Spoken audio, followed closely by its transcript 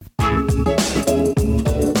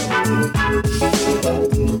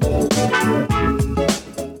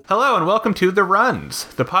Hello and welcome to The Runs,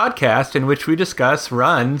 the podcast in which we discuss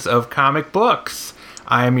runs of comic books.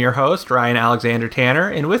 I am your host, Ryan Alexander Tanner,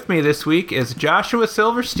 and with me this week is Joshua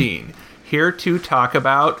Silverstein, here to talk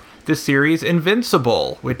about the series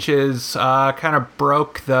Invincible, which is kind of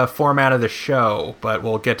broke the format of the show, but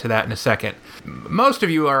we'll get to that in a second. Most of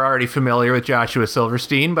you are already familiar with Joshua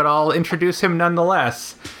Silverstein, but I'll introduce him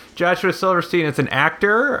nonetheless. Joshua Silverstein is an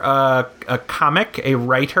actor, a comic, a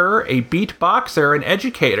writer, a beatboxer, an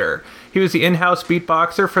educator. He was the in-house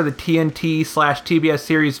beatboxer for the TNT/TBS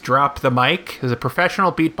series Drop the Mic. He's a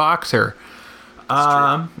professional beatboxer.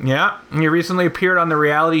 Yeah, he recently appeared on the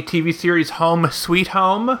reality TV series Home Sweet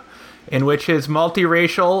Home, in which his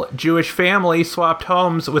multiracial Jewish family swapped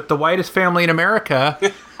homes with the whitest family in America,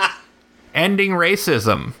 ending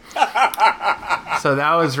racism. So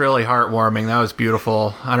that was really heartwarming. That was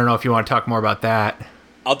beautiful. I don't know if you want to talk more about that.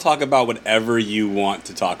 I'll talk about whatever you want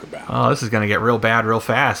to talk about. Oh, this is going to get real bad real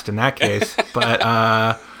fast in that case. But,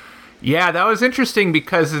 yeah, that was interesting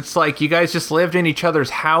because it's like you guys just lived in each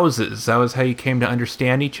other's houses. That was how you came to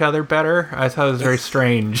understand each other better. I thought it was very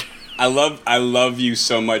strange. I love you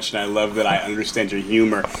so much, and I love that I understand your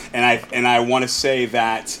humor. And I want to say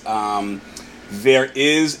that there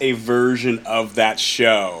is a version of that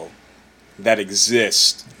show that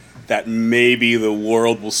exists that maybe the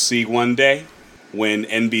world will see one day when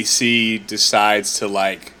NBC decides to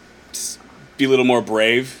be a little more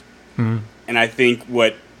brave. Mm-hmm. And I think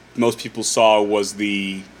what most people saw was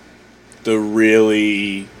the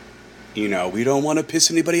really, we don't want to piss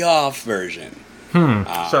anybody off version.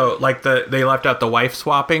 So, they left out the wife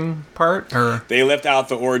swapping part, or they left out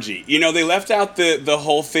the orgy. They left out the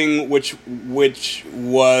whole thing, which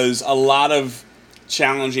was a lot of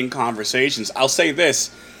challenging conversations. I'll say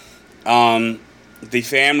this: the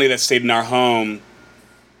family that stayed in our home,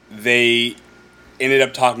 they ended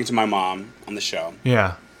up talking to my mom on the show.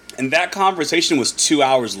 Yeah, and that conversation was 2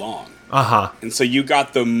 hours long. And so you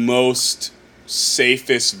got the most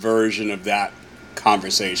safest version of that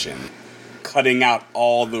conversation, cutting out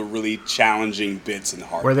all the really challenging bits and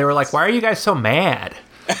hard. Where they were like, "Why are you guys so mad?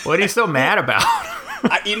 What are you so mad about?"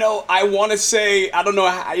 I want to say, I don't know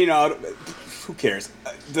how, who cares?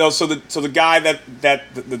 So the guy the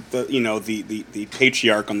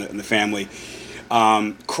patriarch in the family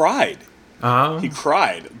cried. He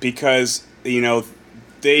cried because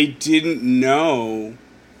they didn't know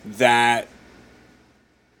that.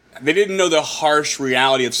 They didn't know the harsh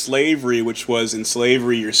reality of slavery, which was in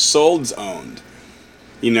slavery your soul's owned,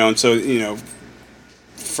 and so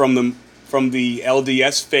from the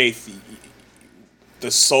LDS faith,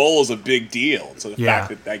 the soul is a big deal. So the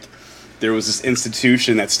fact that there was this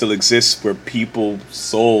institution that still exists where people's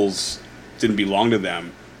souls didn't belong to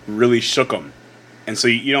them really shook them. And so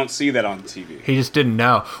you don't see that on TV. He just didn't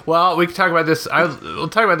know. Well, we can talk about this. We'll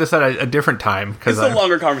talk about this at a different time. It's a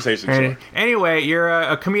longer conversation. Sure. Anyway, you're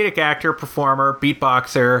a comedic actor, performer,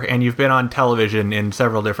 beatboxer, and you've been on television in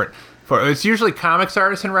several different... It's usually comics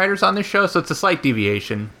artists and writers on this show, so it's a slight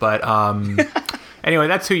deviation. But anyway,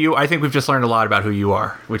 that's who you... I think we've just learned a lot about who you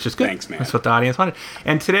are, which is good. Thanks, man. That's what the audience wanted.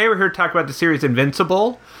 And today we're here to talk about the series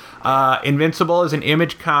Invincible. Invincible is an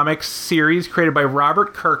Image Comics series created by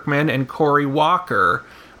Robert Kirkman and Cory Walker,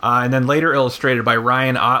 and then later illustrated by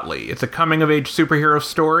Ryan Ottley. It's a coming-of-age superhero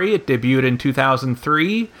story. It debuted in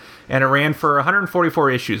 2003, and it ran for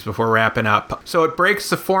 144 issues before wrapping up. So it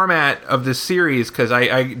breaks the format of this series, because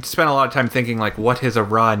I spent a lot of time thinking, what is a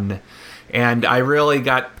run? And I really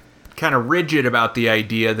got kind of rigid about the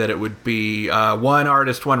idea that it would be one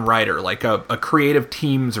artist, one writer, like a creative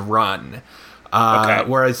team's run. Okay.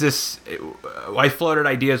 Whereas this, I floated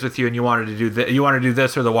ideas with you, and you wanted to do you want to do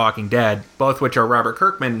this or The Walking Dead, both which are Robert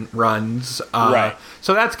Kirkman runs. Right.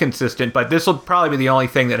 So that's consistent, but this will probably be the only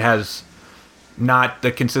thing that has not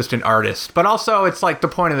the consistent artist. But also, it's like the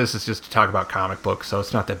point of this is just to talk about comic books, so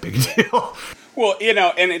it's not that big a deal. Well, and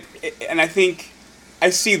I think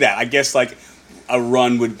I see that. I guess a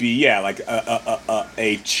run would be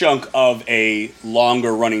a chunk of a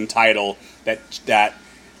longer running title that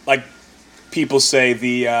people say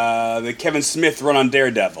the Kevin Smith run on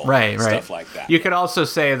Daredevil, right, stuff like that. You could also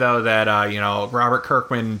say though that Robert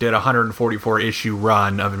Kirkman did a 144 issue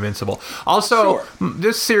run of Invincible. Also, sure.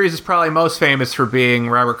 This series is probably most famous for being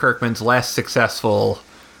Robert Kirkman's less successful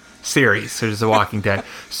series, which is The Walking Dead.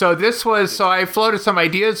 So I floated some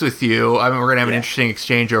ideas with you. I mean, we're gonna have an interesting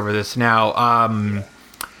exchange over this now.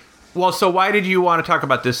 Well, so why did you want to talk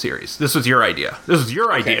about this series? This was your idea. This was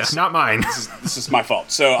your idea, not mine. This is my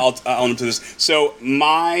fault. So I'll own up to this. So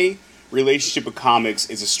my relationship with comics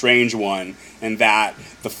is a strange one, in that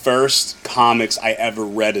the first comics I ever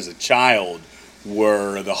read as a child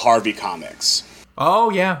were the Harvey comics. Oh,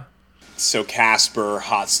 yeah. so Casper,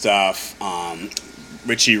 Hot Stuff,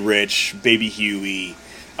 Richie Rich, Baby Huey,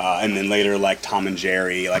 and then later like Tom and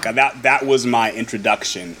Jerry. Like that was my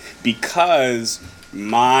introduction, because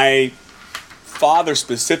my father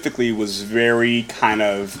specifically was very kind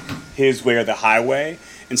of his way or the highway,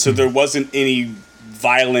 and so there wasn't any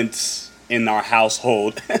violence in our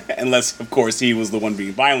household unless of course he was the one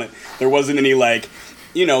being violent. There wasn't any like,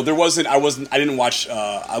 there wasn't, I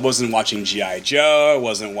wasn't watching G.I. Joe, I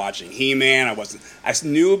wasn't watching He-Man, I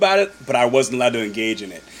knew about it, but I wasn't allowed to engage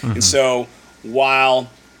in it. Mm-hmm. And so while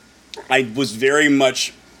I was very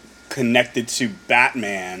much connected to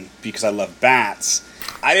Batman because I love bats,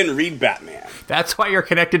 I didn't read Batman. That's why you're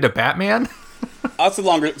connected to Batman? That's a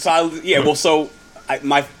longer...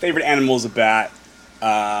 my favorite animal is a bat.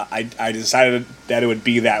 I decided that it would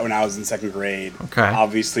be that when I was in second grade. Okay.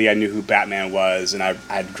 Obviously, I knew who Batman was, and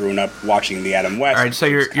I'd grown up watching the Adam West. All right, so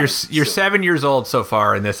you're 7 years old so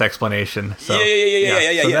far in this explanation. So,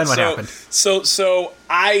 yeah. So then what happened? So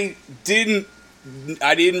I didn't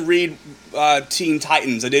read Teen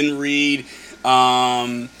Titans. I didn't read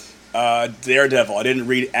Daredevil. I didn't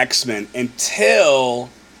read X-Men until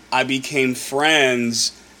I became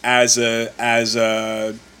friends as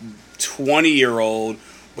a 20-year-old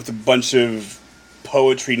with a bunch of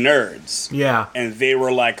poetry nerds. Yeah. And they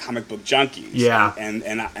were like comic book junkies. Yeah.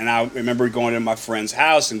 And I remember going to my friend's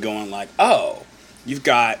house and going like, oh, you've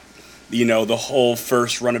got, the whole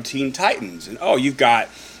first run of Teen Titans. And oh, you've got,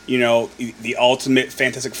 the Ultimate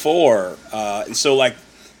Fantastic Four. And so like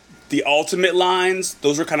the Ultimate lines,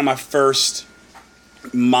 those were kind of my first,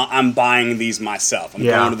 I'm buying these myself. I'm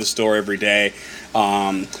going to the store every day.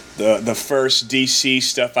 The first DC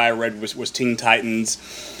stuff I read was Teen Titans.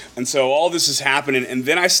 And so all this is happening, and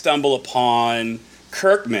then I stumble upon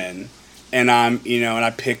Kirkman, and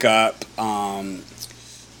I pick up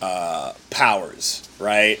Powers,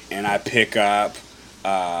 right? And I pick up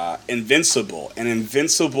Invincible, and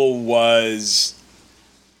Invincible was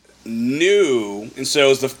new, and so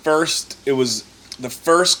it was the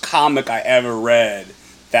first comic I ever read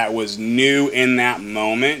that was new in that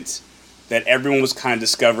moment, that everyone was kind of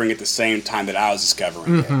discovering at the same time that I was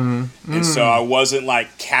discovering it. And so I wasn't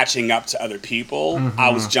like catching up to other people.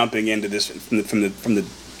 I was jumping into this from the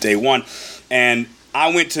day one. And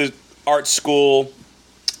I went to art school,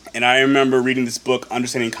 and I remember reading this book,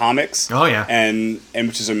 Understanding Comics. Oh yeah. And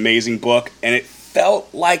which is an amazing book. And it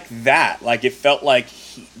felt like that. Like it felt like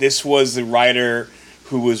this was the writer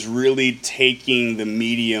who was really taking the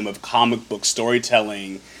medium of comic book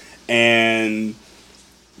storytelling and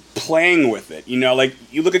playing with it. Like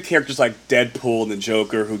you look at characters like Deadpool and the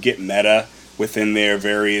Joker who get meta within their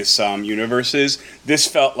various universes. This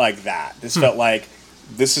felt like that. This felt like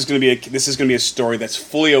this is going to be a story that's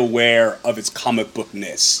fully aware of its comic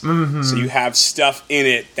bookness. So you have stuff in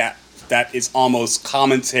it that is almost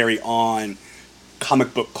commentary on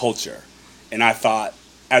comic book culture. And I thought,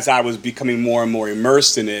 as I was becoming more and more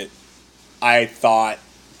immersed in it, I thought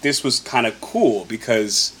this was kind of cool,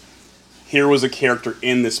 because here was a character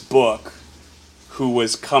in this book who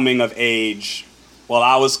was coming of age while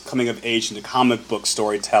I was coming of age into comic book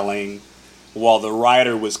storytelling, while the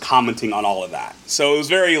writer was commenting on all of that. So it was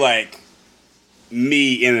very like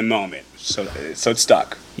me in the moment. So it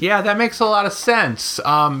stuck. Yeah, that makes a lot of sense.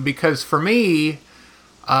 Because for me,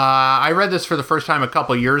 I read this for the first time a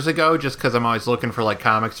couple years ago, just because I'm always looking for like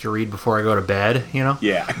comics to read before I go to bed,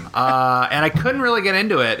 Yeah. And I couldn't really get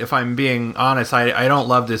into it, if I'm being honest. I don't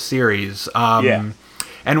love this series. And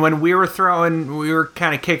when we were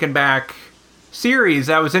kind of kicking back series,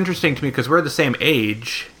 that was interesting to me because we're the same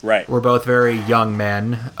age. Right. We're both very young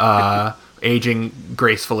men, aging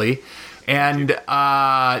gracefully. And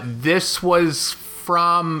this was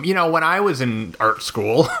from, when I was in art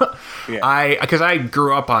school, because I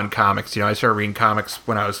grew up on comics, I started reading comics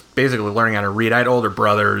when I was basically learning how to read. I had older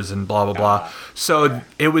brothers and blah, blah, blah. So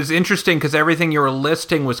it was interesting because everything you were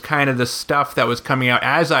listing was kind of the stuff that was coming out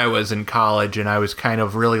as I was in college, and I was kind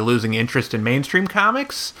of really losing interest in mainstream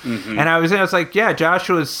comics. And I was like, yeah,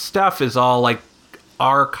 Joshua's stuff is all like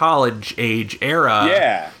our college age era.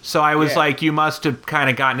 Yeah. So I was like, you must have kind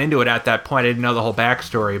of gotten into it at that point. I didn't know the whole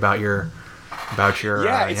backstory about your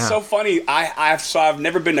it's so funny. I've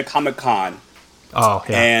never been to Comic-Con. Oh,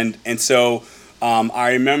 yeah. And so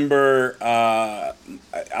I remember I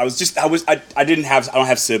don't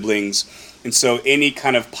have siblings, and so any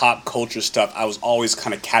kind of pop culture stuff, I was always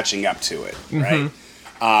kind of catching up to it, right?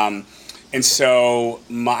 And so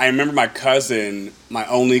I remember my cousin, my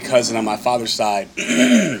only cousin on my father's side,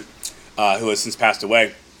 who has since passed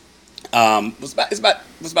away, was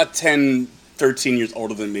about 10 13 years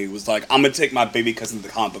older than me, was like, I'm going to take my baby cousin to the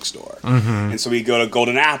comic book store. And so we go to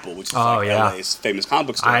Golden Apple, which is LA's famous comic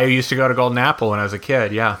book store. I used to go to Golden Apple when I was a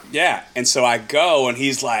kid, yeah. Yeah, and so I go, and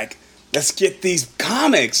he's like, let's get these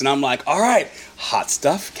comics. And I'm like, all right, hot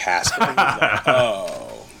stuff, Casper. And he's like,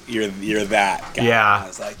 oh, you're that guy. Yeah. I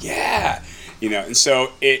was like, yeah. And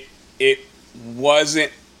so it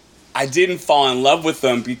wasn't, I didn't fall in love with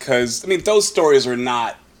them because, those stories are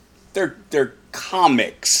not, they're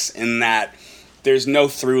comics in that there's no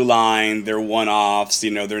through line, they're one-offs,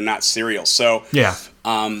 they're not serial. So, yeah.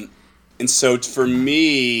 And so for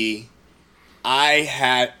me,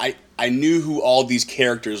 I knew who all these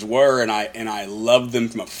characters were, and I loved them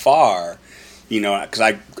from afar, because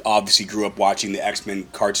I obviously grew up watching the X-Men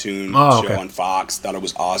cartoon show on Fox, thought it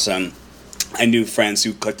was awesome. I knew friends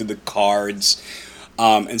who collected the cards,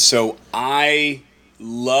 and so I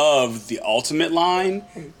loved the Ultimate line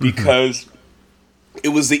because it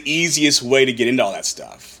was the easiest way to get into all that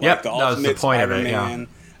stuff. Yep, that was the point of it, yeah.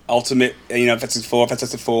 Ultimate,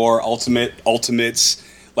 Fantastic Four, Ultimates.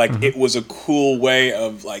 Like, it was a cool way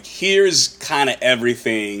of, like, here's kind of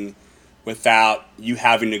everything without you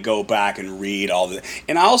having to go back and read all the...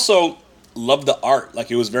 And I also loved the art. Like,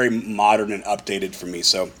 it was very modern and updated for me.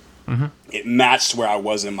 So it matched where I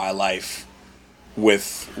was in my life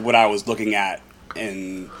with what I was looking at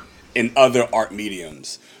in other art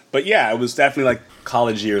mediums. But, yeah, it was definitely, like,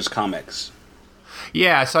 college years comics.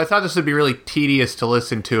 Yeah, so I thought this would be really tedious to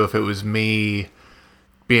listen to if it was me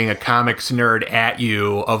being a comics nerd at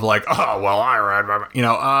you of like, oh, well, I read,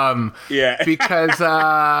 yeah. Because,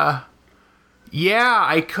 yeah,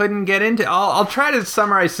 I couldn't get into, I'll try to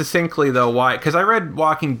summarize succinctly, though, why, because I read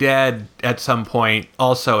Walking Dead at some point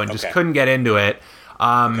also and just couldn't get into it.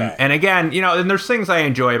 And again, and there's things I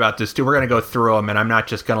enjoy about this too. We're going to go through them, and I'm not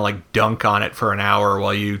just going to like dunk on it for an hour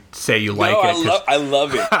while you say you like it. I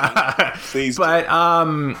love it. Please. But,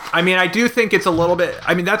 I do think it's a little bit,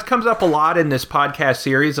 that comes up a lot in this podcast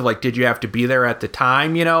series of like, did you have to be there at the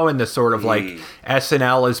time, and the sort of like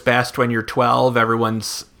SNL is best when you're 12.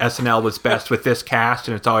 Everyone's SNL was best with this cast,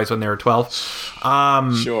 and it's always when they were 12.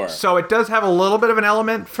 Sure. So it does have a little bit of an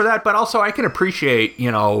element for that, but also I can appreciate,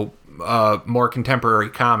 more contemporary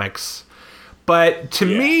comics. But to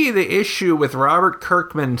me, the issue with Robert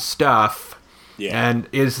Kirkman stuff and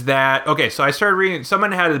is that, so I started reading,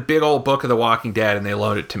 someone had a big old book of The Walking Dead and they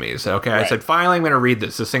loaned it to me. So, I said, finally, I'm going to read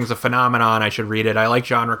this. This thing's a phenomenon. I should read it. I like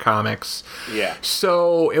genre comics. Yeah.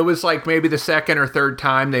 So it was like maybe the second or third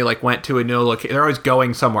time they like went to a new location. They're always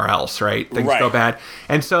going somewhere else, right? Things go bad.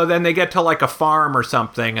 And so then they get to like a farm or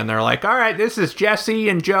something and they're like, all right, this is Jesse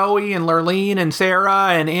and Joey and Lurleen and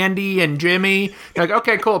Sarah and Andy and Jimmy. You're like,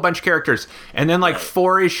 okay, cool, a bunch of characters. And then like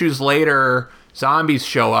 4 issues later, zombies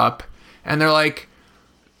show up. And they're like,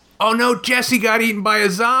 oh no, Jesse got eaten by a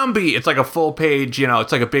zombie. It's like a full page,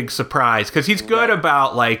 it's like a big surprise. Because he's good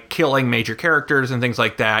about like killing major characters and things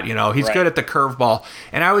like that. He's good at the curveball.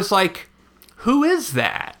 And I was like, who is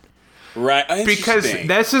that? Right. Because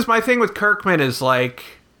this is my thing with Kirkman is like,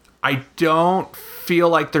 I don't feel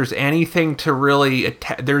like there's anything to really...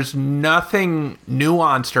 there's nothing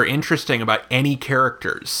nuanced or interesting about any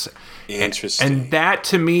characters. Interesting. And that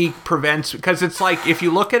to me prevents, because it's like if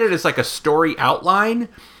you look at it as like a story outline,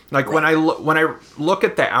 like when I look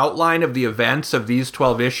at the outline of the events of these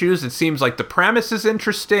 12 issues, it seems like the premise is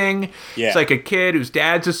interesting. Yeah. It's like a kid whose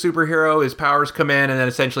dad's a superhero, his powers come in, and then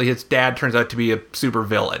essentially his dad turns out to be a super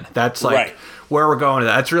villain. That's like where we're going to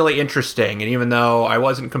that. That's really interesting. And even though I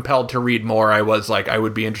wasn't compelled to read more, I was like, I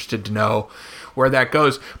would be interested to know where that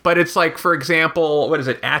goes. But it's like, for example, what is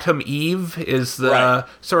it? Atom Eve is the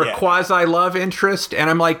sort of quasi-love interest. And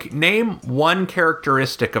I'm like, name one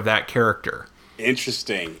characteristic of that character.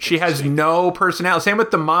 Interesting. She has no personality. Same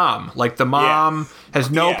with the mom. Like, the mom has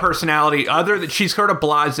no personality other than she's sort of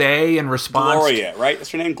blasé in response. Gloria, right? That's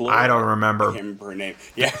her name, Gloria? I don't remember. I can't remember her name.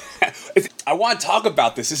 Yeah. I want to talk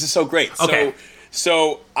about this. This is so great. Okay.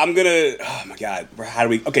 So I'm going to... Oh, my God. How do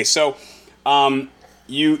we... Okay, so...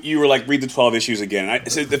 You were like, read the 12 issues again.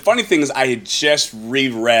 So the funny thing is I had just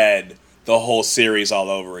reread the whole series all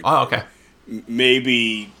over again. Oh, okay.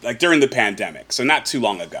 Maybe like during the pandemic, so not too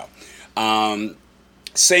long ago.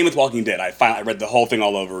 Same with Walking Dead. I read the whole thing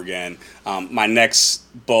all over again. My next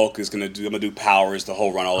bulk is I'm gonna do Powers, the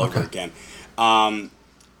whole run all over again.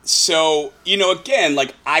 So, again,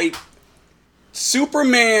 like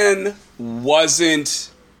Superman wasn't...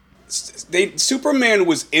 Superman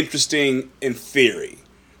was interesting in theory,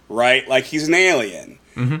 right? Like, he's an alien,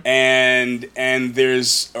 and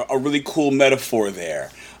there's a really cool metaphor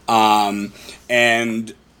there. But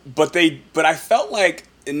I felt like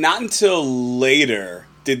not until later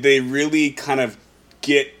did they really kind of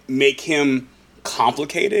make him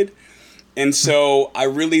complicated. And so I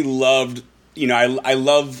really loved, I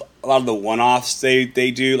love a lot of the one-offs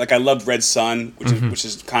they do. Like I loved Red Sun, which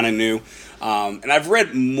is kind of new. And I've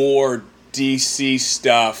read more DC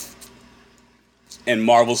stuff and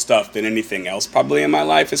Marvel stuff than anything else probably in my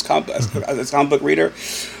life as a comic book reader.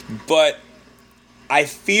 But I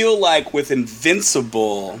feel like with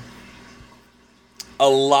Invincible, a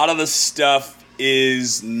lot of the stuff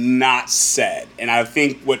is not said. And I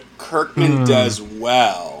think what Kirkman does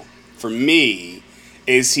well, for me,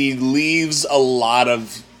 is he leaves a lot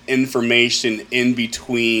of information in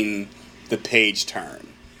between the page turn,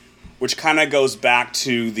 which kind of goes back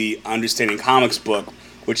to the Understanding Comics book,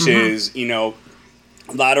 which is, a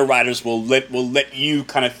lot of writers will let you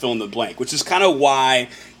kind of fill in the blank, which is kind of why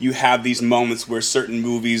you have these moments where certain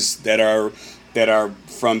movies that are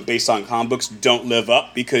based on comic books don't live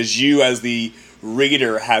up, because you as the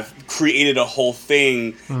reader have created a whole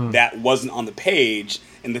thing that wasn't on the page,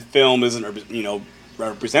 and the film isn't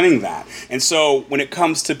representing that. And so when it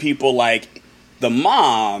comes to people like the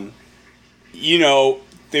mom,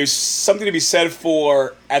 there's something to be said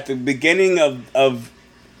for at the beginning of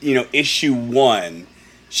issue 1,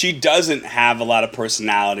 she doesn't have a lot of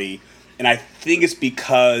personality, and I think it's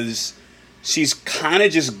because she's kind of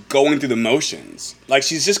just going through the motions. Like,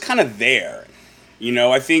 she's just kind of there.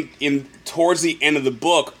 I think towards the end of the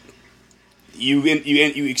book, you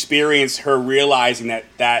experience her realizing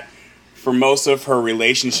that for most of her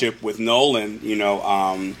relationship with Nolan,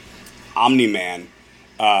 Omni-Man,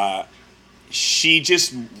 she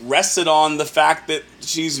just rested on the fact that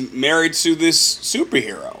she's married to this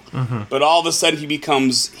superhero. But all of a sudden he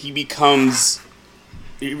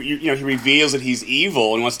reveals that he's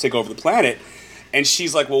evil and wants to take over the planet. And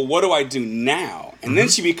she's like, well, what do I do now? And then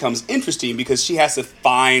she becomes interesting because she has to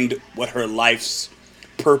find what her life's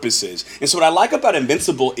purpose is. And so what I like about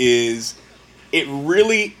Invincible is it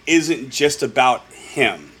really isn't just about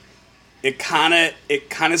him. It kind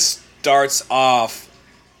of starts off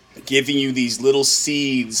giving you these little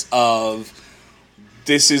seeds of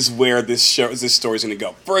this is where this story's going to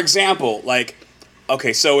go. For example,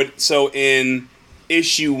 so in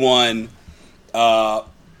issue 1,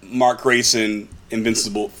 Mark Grayson,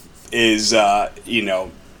 Invincible, is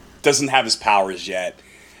doesn't have his powers yet,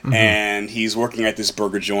 and he's working at this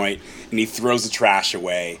burger joint, and he throws the trash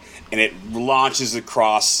away, and it launches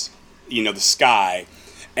across the sky.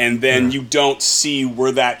 And then you don't see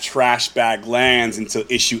where that trash bag lands until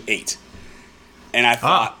issue 8. And I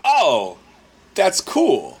thought, oh, that's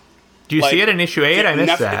cool. Do you see it in issue 8? I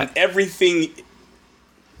missed that. Everything.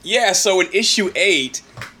 Yeah, so in issue 8,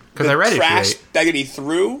 because I read trash issue 8. bag that he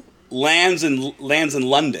threw lands in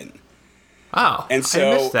London. Oh, and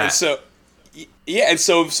so, I missed that. And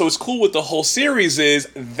so what's cool with the whole series is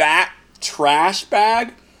that trash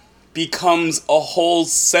bag becomes a whole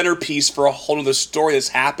centerpiece for a whole other story that's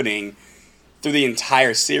happening through the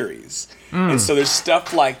entire series. And so there's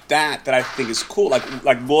stuff like that I think is cool. Like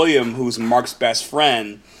William, who's Mark's best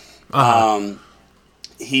friend, there's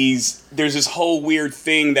this whole weird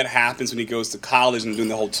thing that happens when he goes to college and doing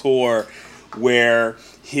the whole tour where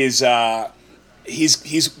he's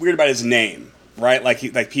weird about his name, right?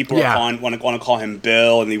 Like people want to call him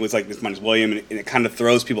Bill, and he was like, this man's William, and it kind of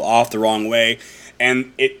throws people off the wrong way.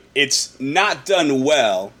 And it's not done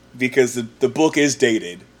well because the book is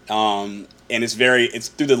dated, and it's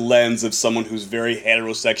through the lens of someone who's very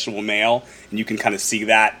heterosexual male, and you can kind of see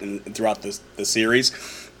that throughout the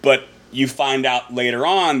series. But you find out later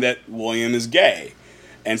on that William is gay,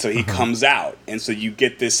 and so he comes out, and so you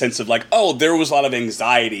get this sense of like, oh, there was a lot of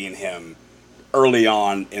anxiety in him early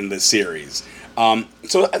on in the series.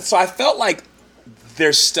 So I felt like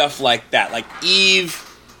there's stuff like that, like Eve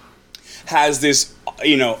has this,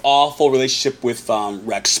 awful relationship with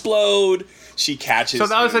Rexplode. She catches. So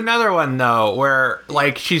that was another one though, where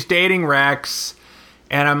like she's dating Rex,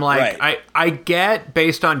 and I'm like, right. I get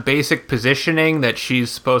based on basic positioning that she's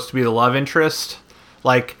supposed to be the love interest,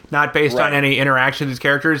 like not based on any interaction with these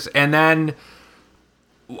characters. And then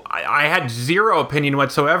I had zero opinion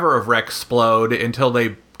whatsoever of Rexplode until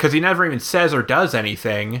because he never even says or does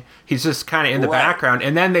anything. He's just kind of in the background.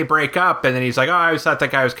 And then they break up, and then he's like, oh, I always thought that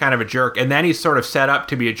guy was kind of a jerk. And then he's sort of set up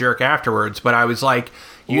to be a jerk afterwards. But I was like,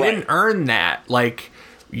 you didn't earn that. Like,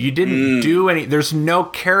 you didn't do any... There's no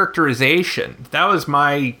characterization. That was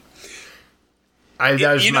my... that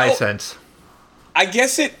was my sense. I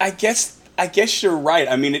guess you're right.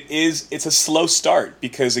 I mean, it's a slow start.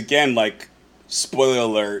 Because, again, like, spoiler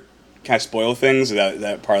alert... Can I spoil things? Is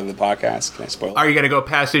that part of the podcast? Can I spoil? Are you going to go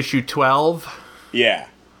past issue 12? Yeah.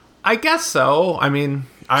 I guess so. I mean,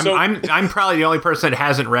 I'm probably the only person that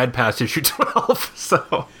hasn't read past issue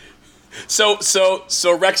 12.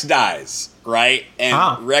 So Rex dies, right?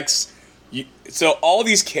 And Rex. So all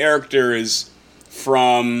these characters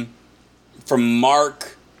from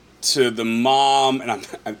Mark to the mom, and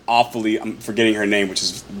I'm forgetting her name, which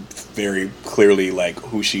is very clearly like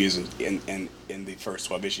who she is in the first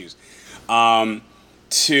 12 issues.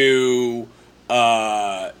 To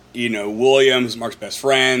William, who's Mark's best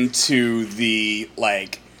friend, to the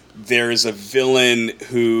like there's a villain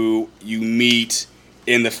who you meet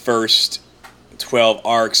in the first 12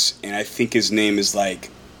 arcs, and I think his name is like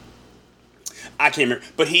I can't remember,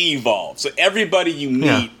 but he evolves. So everybody you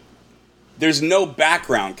meet, there's no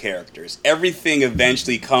background characters. Everything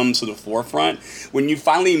eventually comes to the forefront. When you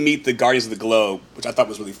finally meet the Guardians of the Globe, which I thought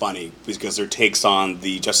was really funny because their takes on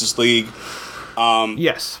the Justice League.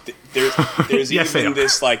 Yes. There's yes, even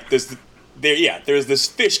this like this. There's this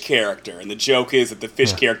fish character, and the joke is that the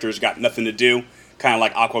fish character's got nothing to do. Kind of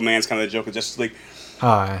like Aquaman's kind of the joke of Justice League.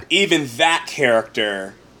 Even that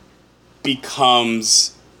character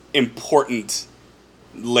becomes important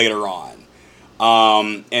later on,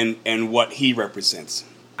 and what he represents.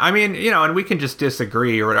 I mean, and we can just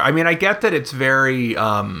disagree or whatever. I mean, I get that it's very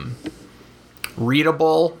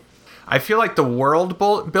readable. I feel like the world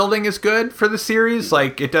building is good for the series.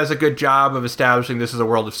 Like, it does a good job of establishing this is a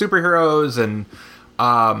world of superheroes and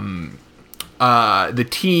the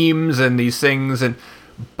teams and these things.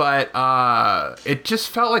 But it just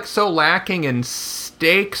felt like so lacking in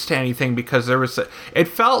stakes to anything because it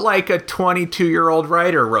felt like a 22-year-old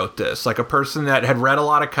writer wrote this. Like a person that had read a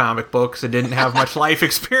lot of comic books and didn't have much life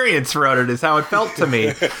experience wrote it, is how it felt to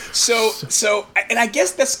me. So, and I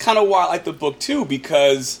guess that's kind of why I like the book, too,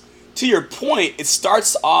 because... To your point, it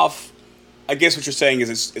starts off, I guess what you're saying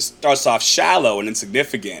is it starts off shallow and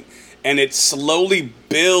insignificant, and it slowly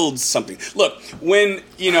builds something. Look, when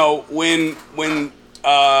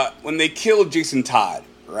they killed Jason Todd,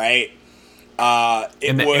 right? In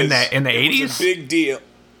the 80s? It was a big deal.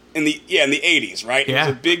 In the 80s, right? Yeah. It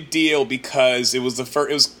was a big deal because it was the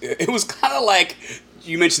first. It was kind of like.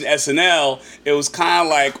 You mentioned SNL. It was kind of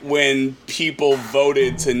like when people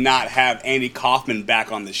voted to not have Andy Kaufman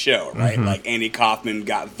back on the show, right? Mm-hmm. Like Andy Kaufman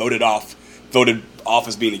got voted off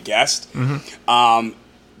as being a guest. Mm-hmm.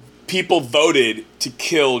 People voted to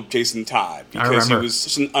kill Jason Todd because he was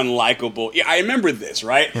such an unlikable. Yeah, I remember this,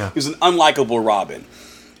 right? Yeah. He was an unlikable Robin,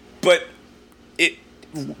 but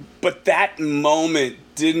that moment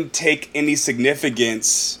didn't take any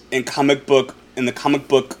significance in the comic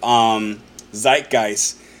book.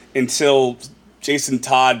 Zeitgeist until Jason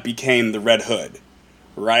Todd became the Red Hood,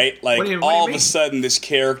 right? Like all of a sudden, this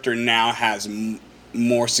character now has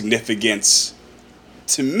more significance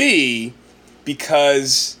to me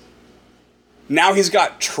because now he's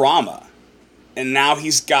got trauma, and now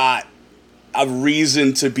he's got a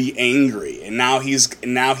reason to be angry, and now he's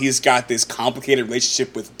got this complicated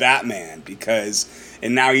relationship with Batman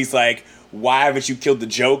and now he's like, why haven't you killed the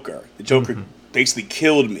Joker? The Joker. Mm-hmm. Basically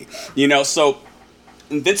killed me, so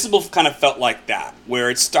Invincible kind of felt like that, where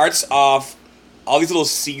it starts off, all these little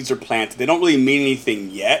seeds are planted, they don't really mean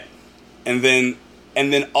anything yet, and then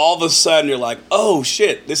all of a sudden you're like, oh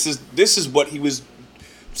shit, this is what he was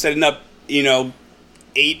setting up, 8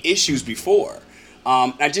 issues before.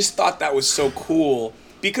 I just thought that was so cool,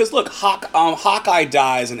 because look, Hawkeye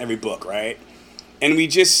dies in every book, right? And we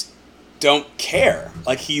just don't care,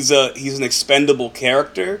 like he's an expendable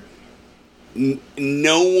character.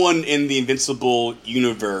 No one in the Invincible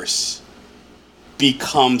universe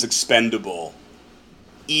becomes expendable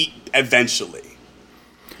eventually.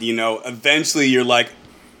 Eventually you're like,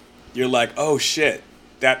 oh shit,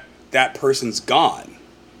 that person's gone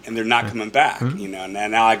and they're not coming back, and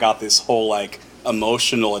now I got this whole like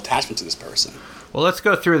emotional attachment to this person. Well, let's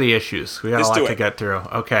go through the issues. We got a lot to get through.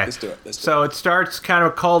 Okay. Let's do it. So it starts kind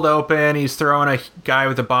of cold open. He's throwing a guy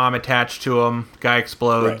with a bomb attached to him. Guy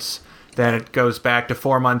explodes. Right. Then it goes back to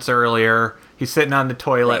 4 months earlier. He's sitting on the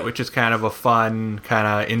toilet, which is kind of a fun kind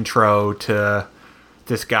of intro to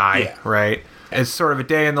this guy, right? It's sort of a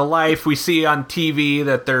day in the life. We see on TV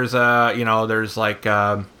that there's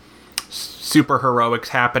super heroics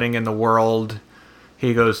happening in the world.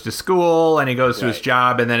 He goes to school and he goes to his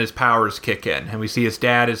job, and then his powers kick in. And we see his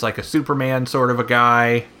dad is like a Superman sort of a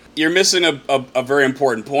guy. You're missing a very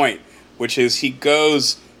important point, which is he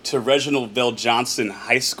goes to Reginald VelJohnson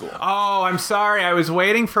High School. Oh, I'm sorry. I was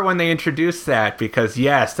waiting for when they introduced that because,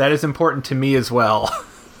 yes, that is important to me as well.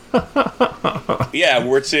 Yeah,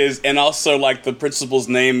 which is, and also like the principal's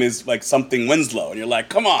name is like something Winslow, and you're like,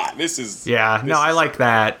 come on, this is. Yeah, no, I like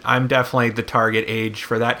that. I'm definitely the target age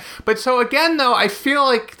for that. But so again, though, I feel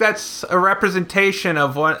like that's a representation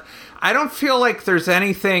of what. I don't feel like there's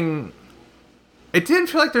anything. It didn't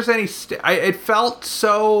feel like there's any. It felt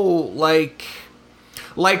so like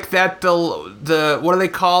that the what are they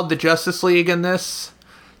called? The Justice League in this.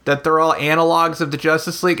 That they're all analogs of the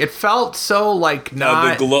Justice League. It felt so like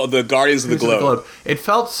not the Guardians of the Globe. It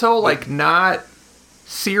felt so like not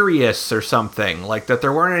serious or something. Like that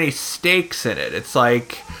there weren't any stakes in it. It's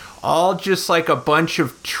like all just like a bunch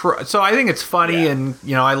of. So I think it's funny, and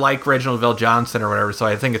I like Reginald Vell Johnson or whatever. So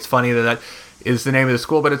I think it's funny that is the name of the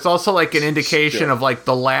school. But it's also like an indication of like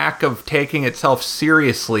the lack of taking itself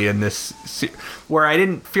seriously in this. Where I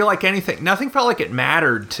didn't feel like nothing felt like it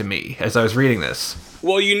mattered to me as I was reading this.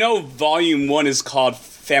 Well, Volume 1 is called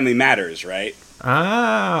Family Matters, right?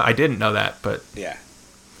 Ah, I didn't know that, but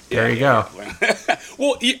there you go.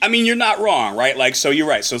 Well, I mean, you're not wrong, right? Like, so you're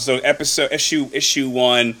right. So issue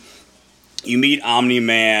 1, you meet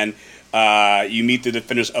Omni-Man. You meet the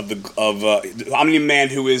defenders of Omni-Man,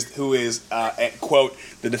 who is quote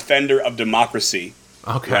the defender of democracy.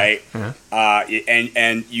 Okay. Right. Yeah.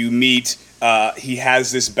 And you meet. He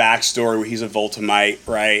has this backstory where he's a Voltamite,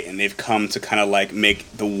 right? And they've come to kind of like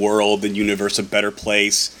make the world, the universe, a better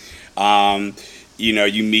place.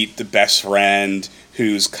 You meet the best friend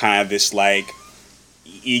who's kind of this like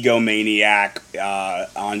egomaniac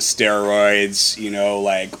on steroids,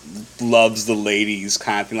 like loves the ladies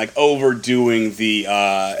kind of thing, like overdoing the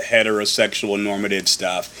heterosexual normative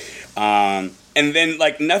stuff. And then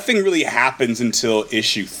like nothing really happens until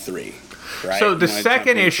issue 3. Right? So the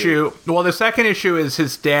second issue is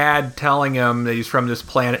his dad telling him that he's from this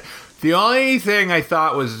planet. The only thing I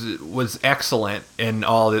thought was excellent in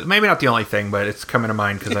all this, maybe not the only thing, but it's coming to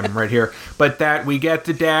mind because I'm right here, but that we get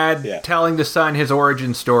the dad telling the son his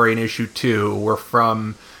origin story in issue 2. We're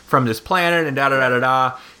from this planet and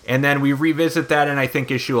da-da-da-da-da. And then we revisit that in, I think,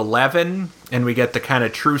 issue 11, and we get the kind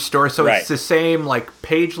of true story. So it's the same, like,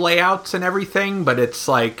 page layouts and everything, but it's,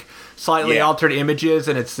 like, slightly altered images,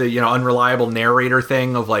 and it's the, unreliable narrator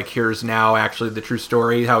thing of, like, here's now actually the true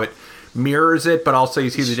story, how it mirrors it, but also you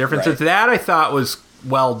see the differences. Right. That I thought was,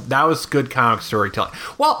 that was good comic storytelling.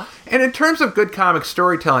 Well, and in terms of good comic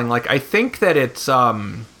storytelling, like, I think that it's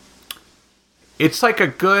like a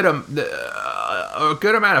good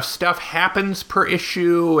amount of stuff happens per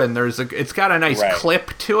issue, and it's got a nice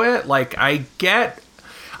clip to it. Like,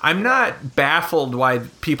 I'm not baffled why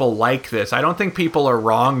people like this. I don't think people are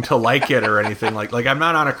wrong to like it or anything. Like I'm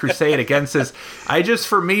not on a crusade against this.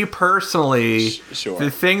 For me personally, the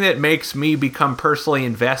thing that makes me become personally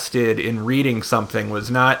invested in reading something was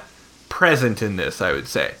not present in this, I would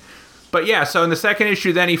say. But yeah, so in the second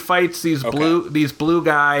issue, then he fights these blue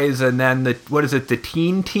guys, and then the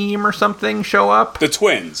teen team or something show up? The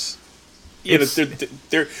twins. Yeah,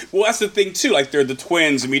 they're well, that's the thing too. Like, they're the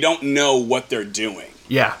twins, and we don't know what they're doing.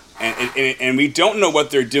 Yeah, and we don't know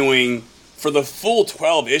what they're doing for the full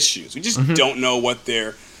 12 issues. We just don't know what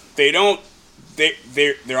they're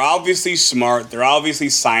obviously smart. They're obviously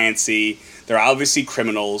sciencey. They're obviously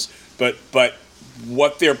criminals. But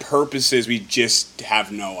what their purpose is, we just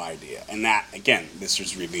have no idea. And that, again, this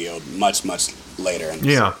was revealed much, much later in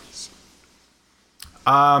the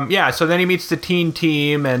series. So then he meets the teen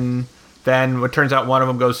team, and then it turns out one of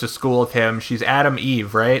them goes to school with him. She's Adam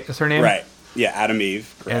Eve, right? Is her name? Right. Yeah, Adam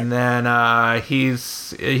Eve. Correct. And then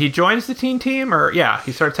he joins the teen team, or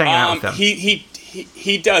he starts hanging out with them.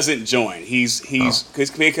 He doesn't join.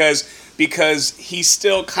 Because he's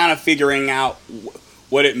still kind of figuring out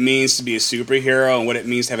what it means to be a superhero and what it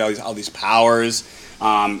means to have all these powers,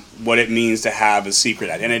 what it means to have a secret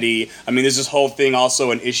identity. I mean, there's this whole thing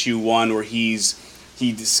also in issue 1 where he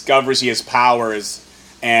discovers he has powers,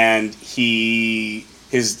 and he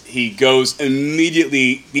goes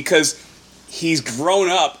immediately because he's grown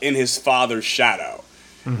up in his father's shadow,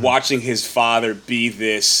 watching his father be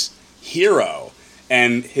this hero.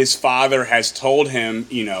 And his father has told him,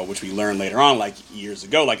 which we learned later on, like years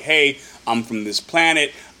ago, like, hey, I'm from this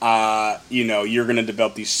planet. You're going to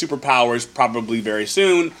develop these superpowers probably very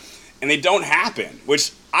soon. And they don't happen,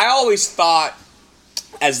 which I always thought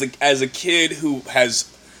as a kid who has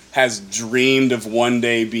dreamed of one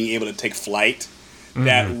day being able to take flight,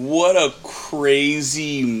 that what a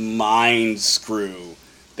crazy mind screw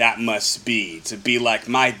that must be, to be like,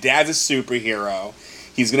 my dad's a superhero.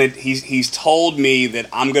 He's told me that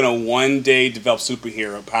I'm gonna one day develop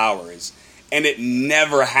superhero powers, and it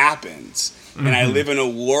never happens. And I live in a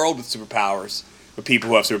world with superpowers, with people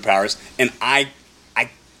who have superpowers, and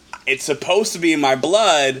it's supposed to be in my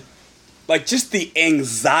blood. Like, just the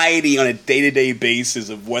anxiety on a day-to-day basis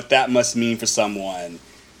of what that must mean for someone,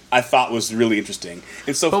 I thought was really interesting.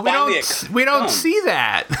 And so but we don't see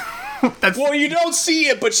that. Well, you don't see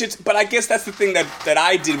it, but I guess that's the thing that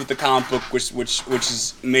I did with the comic book, which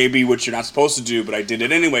is maybe what you're not supposed to do, but I did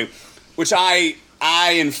it anyway, which I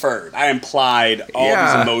implied all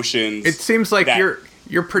these emotions. It seems like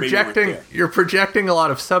you're projecting a lot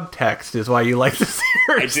of subtext is why you like the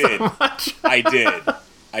series so much. I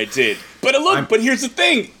did. But look, but here's the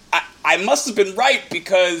thing. I must have been right,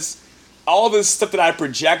 because all this stuff that I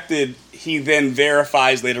projected, he then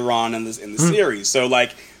verifies later on in the series. So,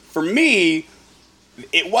 like, for me,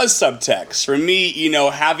 it was subtext. For me,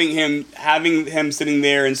 having him sitting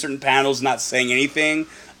there in certain panels not saying anything,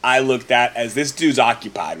 I looked at as this dude's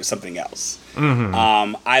occupied with something else.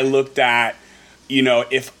 Mm-hmm. I looked at,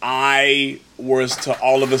 if I was to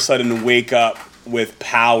all of a sudden wake up with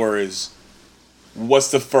powers,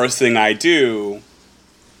 what's the first thing I do?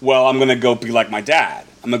 Well, I'm gonna go be like my dad.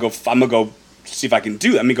 I'm gonna go see if I can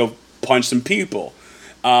do that. I'm gonna go punch some people.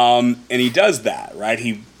 And he does that, right?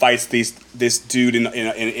 He fights this dude in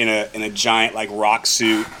a giant like rock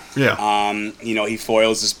suit. Yeah. He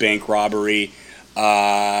foils this bank robbery,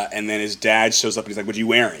 and then his dad shows up and he's like, "What are you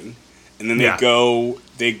wearing?" And then they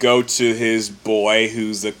go to his boy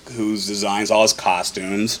who designs all his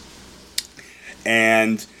costumes,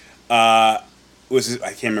 and I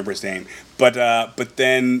can't remember his name, but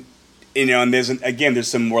then and there's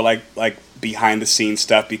some more like behind the scenes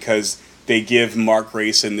stuff, because they give Mark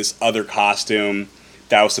Grayson this other costume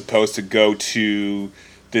that was supposed to go to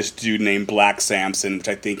this dude named Black Samson, which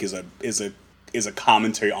I think is a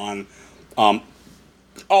commentary on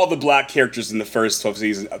all the black characters in the first 12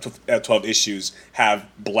 issues have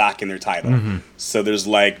black in their title. Mm-hmm. So there's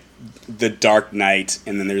like the Dark Knight,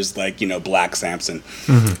 and then there's like Black Samson,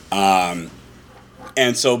 mm-hmm.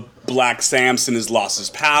 And so Black Samson has lost his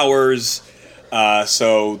powers.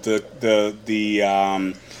 So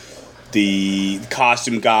the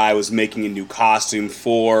costume guy was making a new costume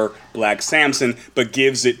for Black Samson, but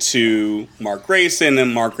gives it to Mark Grayson,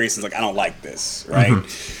 and Mark Grayson's like, I don't like this, right?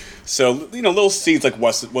 Mm-hmm. So little seeds like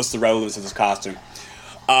what's the relevance of this costume,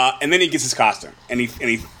 and then he gets his costume, and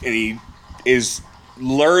he is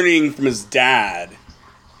learning from his dad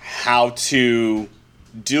how to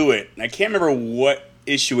do it. And I can't remember what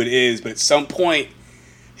issue it is, but at some point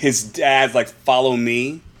his dad's like, follow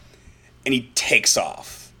me, and he takes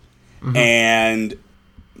off. Mm-hmm. And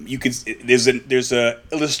there's a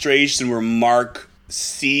illustration where Mark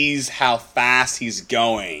sees how fast he's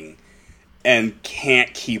going and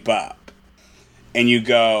can't keep up, and you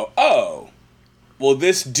go, oh, well,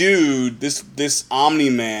 this dude, this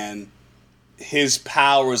Omni-Man, his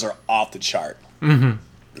powers are off the chart. Mm-hmm.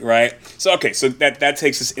 Right? So that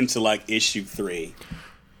takes us into like issue 3.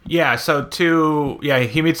 Yeah,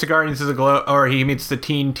 he meets the Guardians of the or he meets the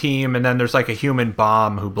teen team, and then there's like a human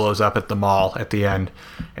bomb who blows up at the mall at the end.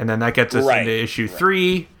 And then that gets us into issue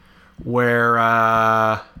 3, where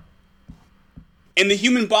and the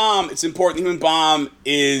human bomb, it's important, the human bomb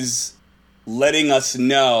is letting us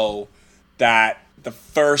know that the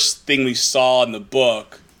first thing we saw in the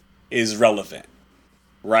book is relevant.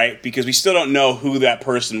 Right? Because we still don't know who that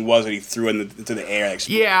person was that he threw into the air.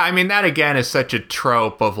 Yeah, I mean, that again is such a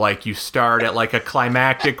trope of like you start at like a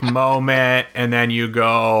climactic moment, and then you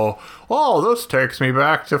go, oh, this takes me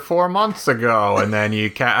back to 4 months ago. And then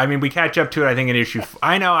we catch up to it, I think, in issue...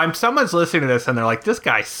 I know, someone's listening to this and they're like, this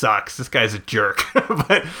guy sucks. This guy's a jerk.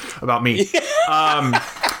 But about me. And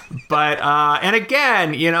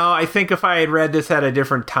again, I think if I had read this at a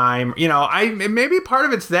different time, maybe part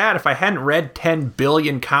of it's that if I hadn't read 10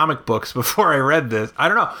 billion comic books before I read this, I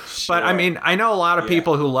don't know. Sure. But I mean, I know a lot of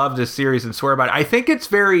people who love this series and swear about it. I think it's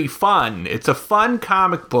very fun. It's a fun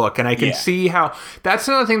comic book, and I can see how that's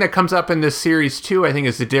another thing that comes up in this series too, I think,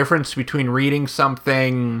 is the difference between reading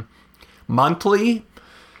something monthly,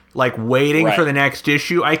 like waiting for the next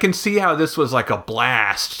issue. I can see how this was like a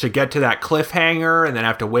blast to get to that cliffhanger and then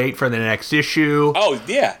have to wait for the next issue. Oh,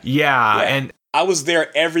 yeah. Yeah. And I was there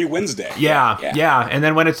every Wednesday. Yeah. And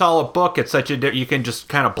then when it's all a book, it's you can just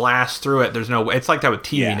kind of blast through it. It's like that with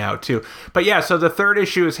TV now too. But yeah, so the third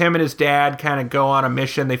issue is him and his dad kind of go on a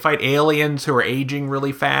mission. They fight aliens who are aging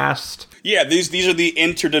really fast. Yeah, these are the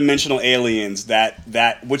interdimensional aliens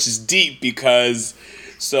that which is deep, because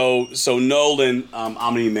so Nolan,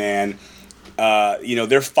 Omni-Man,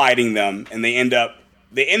 they're fighting them, and they end up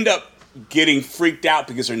getting freaked out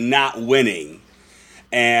because they're not winning.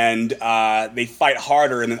 And they fight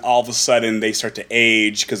harder, and then all of a sudden they start to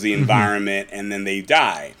age because of the environment, and then they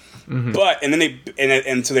die. Mm-hmm.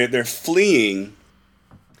 So they're fleeing,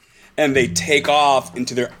 and they take off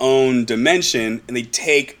into their own dimension, and they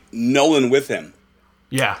take Nolan with him.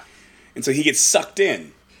 Yeah. And so he gets sucked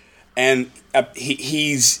in, and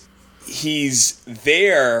he's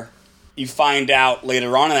there. You find out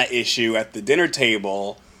later on in that issue at the dinner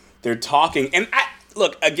table, they're talking. And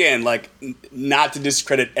look, again, like, not to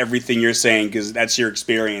discredit everything you're saying because that's your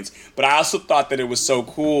experience, but I also thought that it was so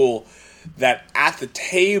cool that at the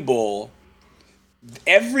table,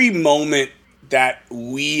 every moment that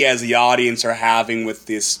we as the audience are having with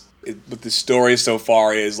the story so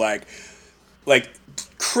far is like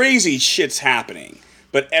crazy shit's happening.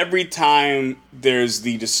 But every time there's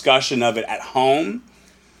the discussion of it at home,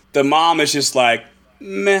 the mom is just like,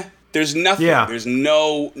 meh, there's nothing. Yeah. There's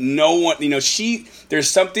no one, there's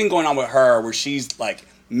something going on with her where she's like,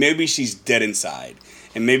 maybe she's dead inside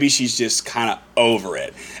and maybe she's just kind of over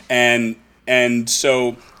it. And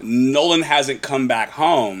so Nolan hasn't come back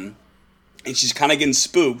home and she's kind of getting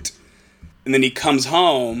spooked. And then he comes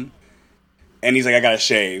home and he's like, I gotta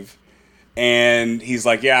shave. And he's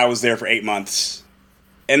like, yeah, I was there for 8 months.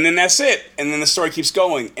 And then that's it. And then the story keeps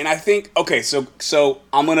going. And I think, okay, so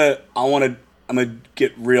I'm gonna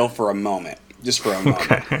get real for a moment, just for a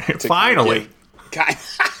moment. Okay. Finally.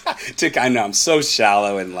 I know I'm so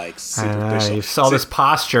shallow and like superficial. You saw this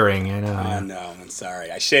posturing. I know. I'm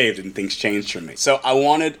sorry. I shaved and things changed for me. So I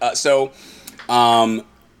wanted. So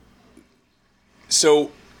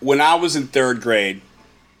when I was in 3rd grade,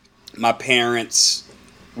 my parents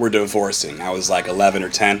were divorcing. I was like 11 or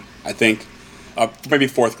 10, I think. Maybe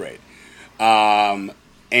 4th grade.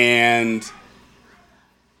 And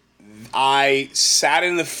I sat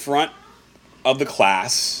in the front of the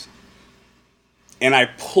class and I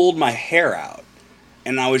pulled my hair out.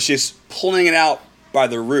 And I was just pulling it out by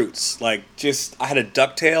the roots. Like, I had a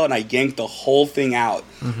ducktail and I yanked the whole thing out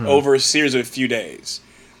over a series of a few days.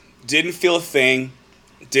 Didn't feel a thing.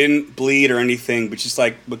 Didn't bleed or anything, but just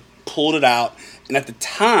like pulled it out. And at the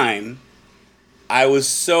time, I was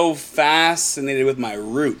so fascinated with my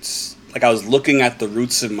roots, like I was looking at the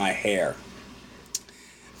roots of my hair,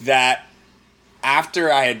 that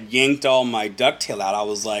after I had yanked all my ducktail out, I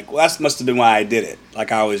was like, well, that must have been why I did it.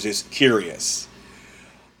 Like, I was just curious.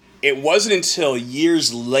 It wasn't until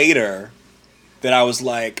years later that I was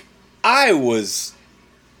like, I was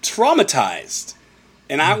traumatized,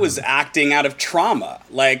 and I was acting out of trauma.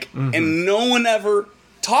 Like, and no one ever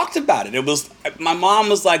talked about it. It was, my mom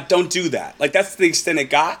was like, don't do that. Like, that's the extent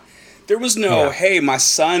it got. There was no, hey, my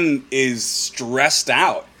son is stressed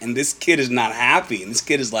out and this kid is not happy and this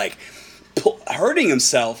kid is like hurting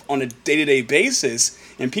himself on a day-to-day basis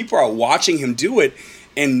and people are watching him do it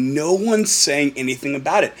and no one's saying anything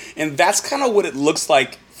about it. And that's kind of what it looks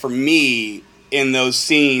like for me in those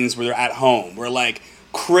scenes where they're at home, where like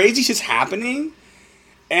crazy shit's happening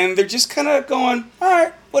and they're just kind of going, all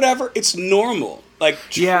right, whatever, it's normal. Like,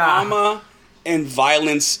 trauma and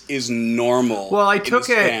violence is normal. Well, I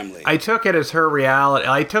took it as her reality.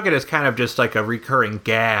 I took it as kind of just like a recurring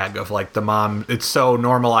gag of like the mom. It's so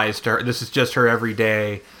normalized to her. This is just her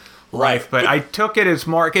everyday life. But I took it as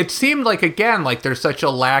more. It seemed like, again, like there's such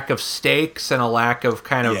a lack of stakes and a lack of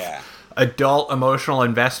kind of adult emotional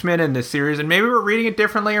investment in this series. And maybe we're reading it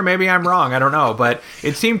differently, or maybe I'm wrong. I don't know. But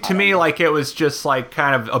it seemed to me like it was just like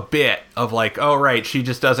kind of a bit of like, oh right, she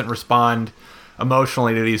just doesn't respond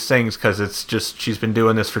emotionally to these things because it's just, she's been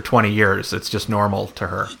doing this for 20 years. It's just normal to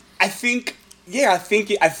her. I think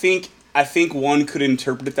one could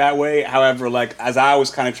interpret it that way. However, like, as I was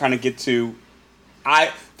kind of trying to get to,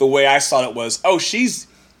 the way I saw it was, oh, she's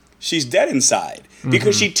dead inside,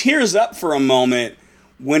 because she tears up for a moment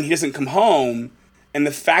when he doesn't come home, and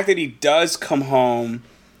the fact that he does come home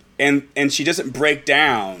and she doesn't break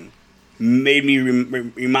down made me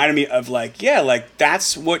reminded me of like, yeah, like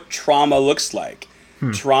that's what trauma looks like.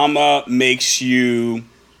 Trauma makes a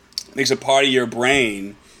part of your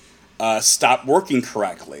brain stop working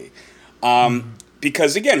correctly.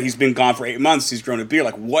 Because again, he's been gone for 8 months. He's grown a beard.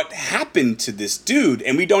 Like, what happened to this dude?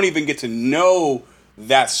 And we don't even get to know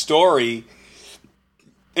that story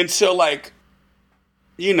until like,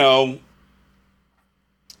 like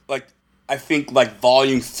I think like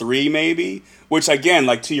volume 3 maybe. Which, again,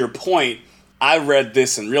 like, to your point, I read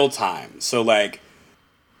this in real time. So, like,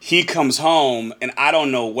 he comes home, and I don't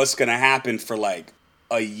know what's going to happen for, like,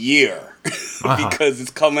 a year. Because it's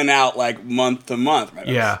coming out, like, month to month. Right?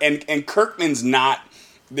 Yeah. And Kirkman's not...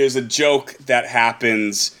 There's a joke that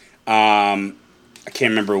happens... I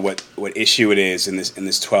can't remember what issue it is in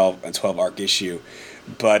this 12 arc issue.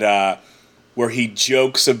 But where he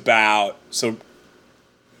jokes about... So...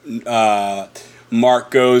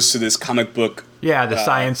 Mark goes to this comic book Yeah, the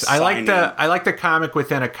science. I signing. like the comic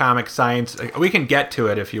within a comic science. We can get to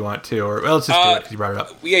it if you want to, or let's just do it because you brought it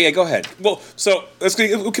up. Yeah, go ahead. Well, so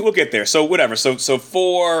we'll get there. So whatever. So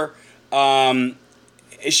for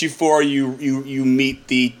issue 4, you meet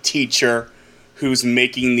the teacher who's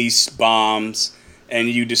making these bombs, and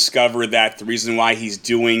you discover that the reason why he's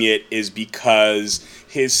doing it is because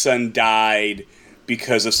his son died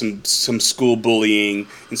because of some school bullying,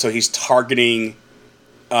 and so he's targeting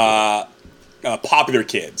popular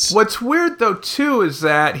kids. What's weird, though, too, is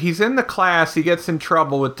that he's in the class, he gets in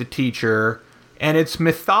trouble with the teacher, and it's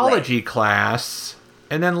mythology class,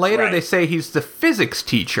 and then later they say he's the physics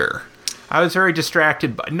teacher. I was very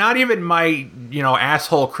distracted by, not even my,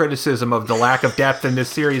 asshole criticism of the lack of depth in this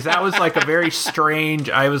series. That was like a very strange,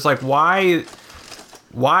 I was like, why?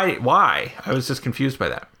 I was just confused by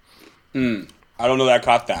that. I don't know that I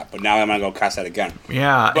caught that, but now I'm going to go cast that again.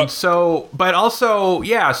 Yeah, but so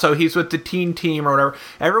he's with the teen team or whatever.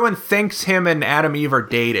 Everyone thinks him and Adam Eve are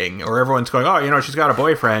dating, or everyone's going, oh, she's got a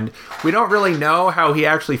boyfriend. We don't really know how he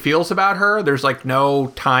actually feels about her. There's like no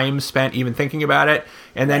time spent even thinking about it.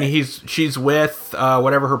 And then she's with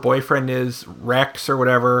whatever her boyfriend is, Rex or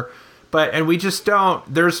whatever. And we just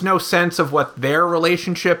there's no sense of what their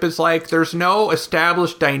relationship is like. There's no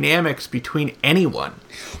established dynamics between anyone.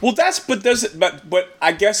 Well, but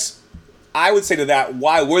I guess I would say to that,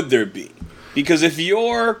 why would there be? Because if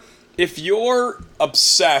you're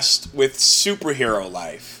obsessed with superhero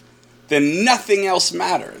life, then nothing else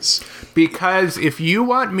matters. Because if you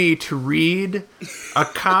want me to read a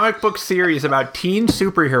comic book series about teen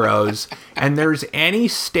superheroes and there's any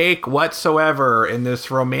stake whatsoever in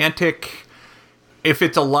this romantic, if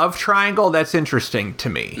it's a love triangle, that's interesting to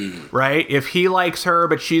me, right? If he likes her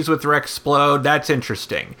but she's with Rex Splode, that's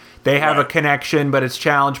interesting. They have a connection, but it's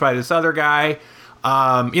challenged by this other guy.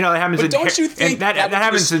 That happens. But don't you think that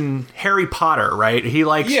happens in Harry Potter, right? He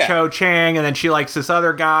likes Cho Chang, and then she likes this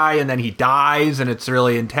other guy, and then he dies, and it's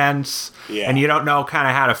really intense. Yeah. And you don't know kind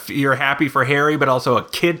of how to. You're happy for Harry, but also a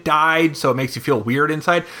kid died, so it makes you feel weird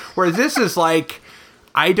inside. Whereas this is like,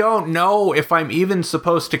 I don't know if I'm even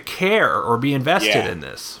supposed to care or be invested in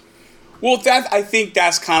this. Well, I think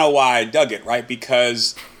that's kind of why I dug it, right?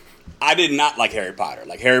 Because I did not like Harry Potter.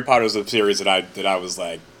 Like, Harry Potter was a series that I was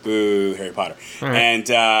like, boo, Harry Potter. Right.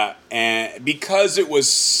 And because it was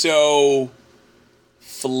so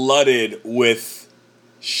flooded with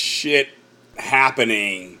shit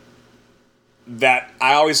happening, that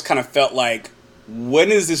I always kind of felt like,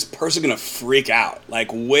 when is this person going to freak out? Like,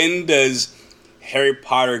 when does Harry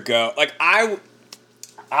Potter go? Like,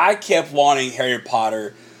 I kept wanting Harry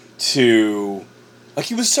Potter to, like,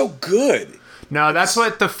 he was so good. No, that's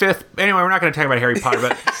what the fifth... Anyway, we're not going to talk about Harry Potter,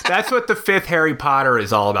 but that's what the fifth Harry Potter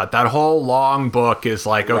is all about. That whole long book is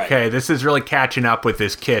like, okay, this is really catching up with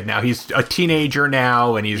this kid. Now, he's a teenager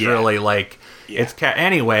now, and he's really like...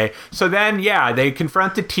 Anyway, so then, they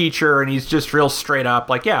confront the teacher, and he's just real straight up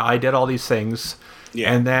like, I did all these things.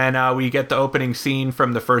 Yeah. And then we get the opening scene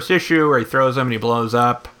from the first issue where he throws him and he blows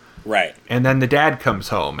up. Right. And then the dad comes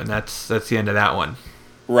home, and that's the end of that one.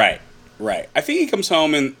 Right. I think he comes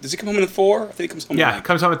home does he come home in 4? I think he comes home. Yeah, he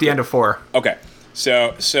comes home at the end of 4. Okay.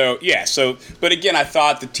 So, but again, I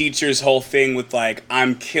thought the teacher's whole thing with like,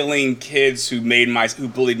 I'm killing kids who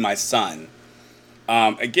bullied my son.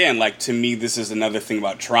 Again, like, to me, this is another thing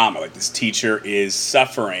about trauma. Like, this teacher is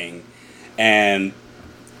suffering, and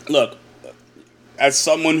look, as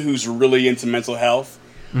someone who's really into mental health,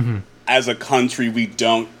 as a country, we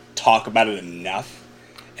don't talk about it enough.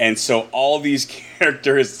 And so all these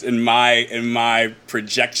characters in my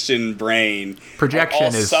projection brain are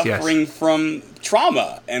all suffering from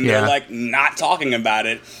trauma, and they're like not talking about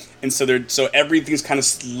it, and so everything's kind of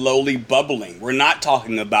slowly bubbling. We're not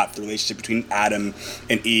talking about the relationship between Adam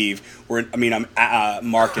and Eve.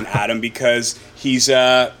 Mark and Adam, because he's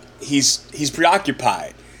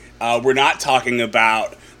preoccupied. We're not talking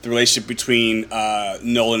about the relationship between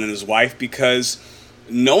Nolan and his wife, because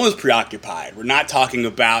Nolan's preoccupied. We're not talking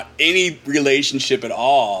about any relationship at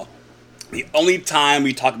all. The only time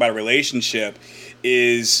we talk about a relationship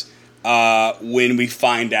is when we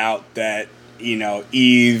find out that, when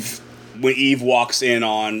Eve walks in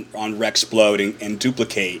on Rex Splode and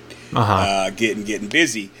Duplicate, getting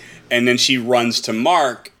busy, and then she runs to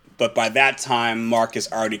Mark. But by that time, Mark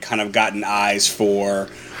has already kind of gotten eyes for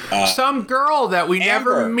some girl that we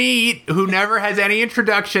never meet, who never has any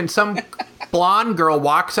introduction. Some blonde girl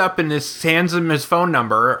walks up and hands him his phone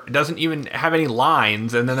number, doesn't even have any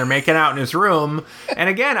lines, and then they're making out in his room. And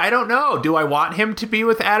again, I don't know. Do I want him to be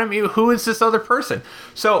with Adam? Who is this other person?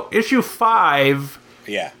 So issue 5,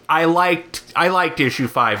 Yeah. I liked issue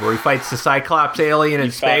 5 where he fights the Cyclops alien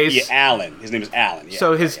in space. Yeah, Alan. His name is Alan. Yeah,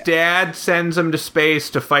 so his dad sends him to space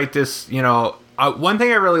to fight this. One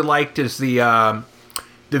thing I really liked is the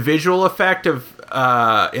visual effect of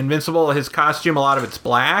Invincible. His costume, a lot of it's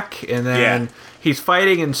black, and then he's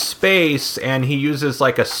fighting in space, and he uses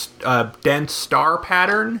like a dense star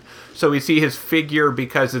pattern. So we see his figure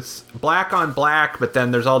because it's black on black, but then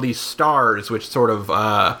there's all these stars which sort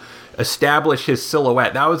of establish his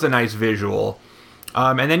silhouette. That was a nice visual.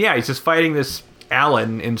 And then, he's just fighting this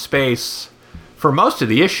Alan in space for most of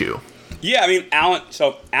the issue. Yeah, I mean,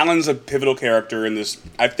 Alan's a pivotal character in this.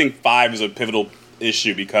 I think 5 is a pivotal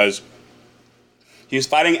issue because he's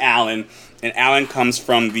fighting Alan, and Alan comes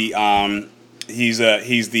from the he's the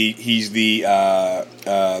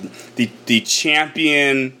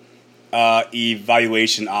champion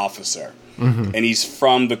evaluation officer, and he's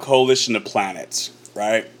from the Coalition of Planets,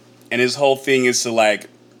 right? And his whole thing is to like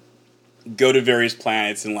go to various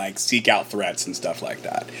planets and like seek out threats and stuff like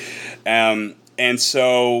that. And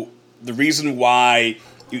so the reason why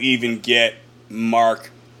you even get Mark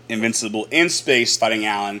Invincible in space fighting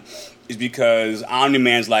Alan is because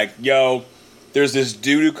Omni-Man's like, yo, there's this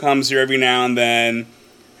dude who comes here every now and then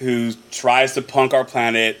who tries to punk our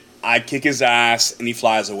planet. I kick his ass and he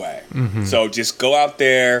flies away. Mm-hmm. So just go out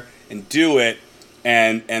there and do it,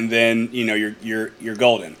 and then you're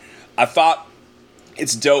golden. I thought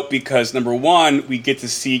it's dope because number one, we get to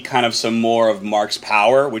see kind of some more of Mark's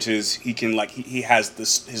power, which is he has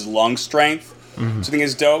his lung strength, which I think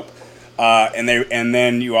is dope. And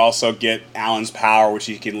then you also get Alan's power, which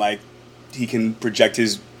he can project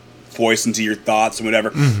his voice into your thoughts and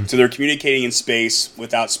whatever. Mm-hmm. So they're communicating in space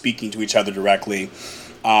without speaking to each other directly.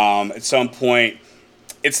 At some point,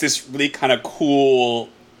 it's this really kind of cool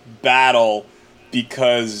battle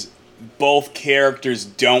because both characters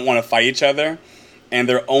don't want to fight each other, and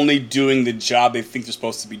they're only doing the job they think they're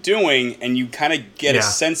supposed to be doing, and you kind of get a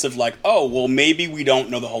sense of like, oh, well, maybe we don't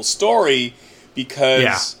know the whole story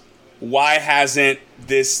because why hasn't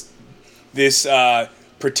this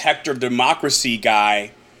protector of democracy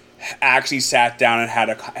guy actually sat down and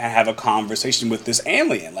have a conversation with this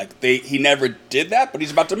alien? Like he never did that, but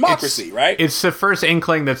he's about democracy, right? It's the first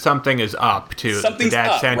inkling that something is up too. Something's the dad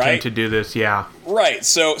up, sent right? him to do this, Right.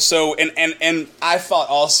 So and I thought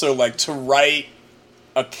also like to write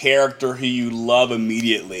a character who you love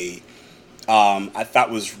immediately, I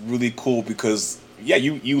thought was really cool because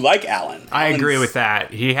you like Alan. I agree with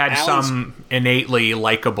that. He had some innately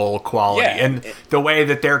likable quality. And the way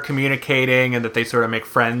that they're communicating and that they sort of make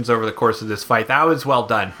friends over the course of this fight, that was well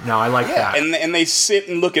done. No, I like that. And they sit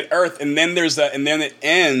and look at Earth, and then then it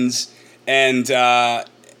ends, and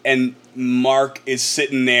Mark is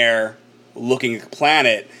sitting there looking at the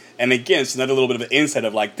planet. And again, it's another little bit of an insight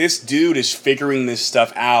of like, this dude is figuring this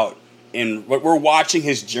stuff out we're watching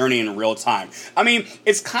his journey in real time. I mean,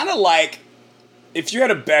 it's kind of like if you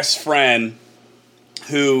had a best friend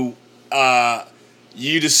who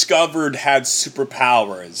you discovered had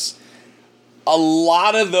superpowers, a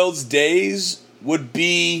lot of those days would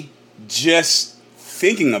be just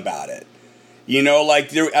thinking about it.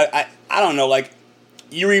 Like I don't know, like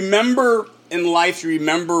you remember in life, I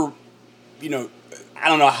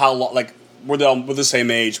don't know how long, like we're the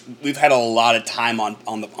same age. We've had a lot of time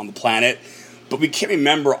on the planet, but we can't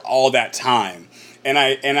remember all that time. And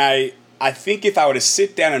I think if I were to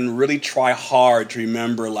sit down and really try hard to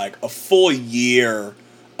remember like a full year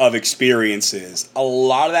of experiences, a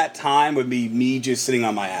lot of that time would be me just sitting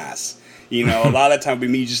on my ass. A lot of that time would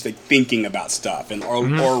be me just like thinking about stuff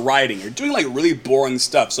or writing or doing like really boring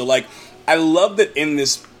stuff. So like I love that in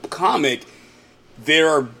this comic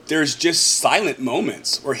there's just silent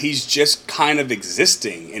moments where he's just kind of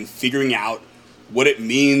existing and figuring out what it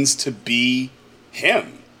means to be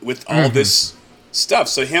him with all this stuff.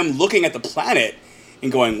 So him looking at the planet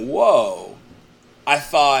and going, whoa, I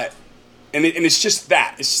thought, and it's just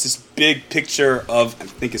that. It's just this big picture of, I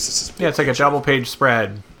think it's just this big it's like picture. A double page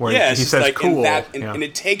spread where he says like, cool. And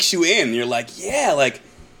it takes you in. You're like, like,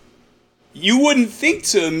 you wouldn't think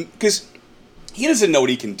to, because he doesn't know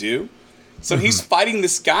what he can do. So he's fighting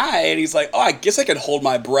this guy, and he's like, oh, I guess I could hold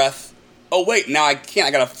my breath. Oh, wait, now I can't. I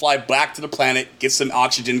got to fly back to the planet, get some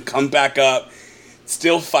oxygen, come back up,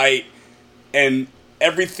 still fight, and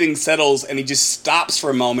everything settles, and he just stops for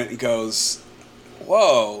a moment and goes,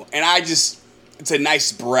 whoa. And it's a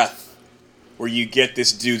nice breath where you get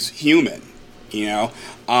this dude's human,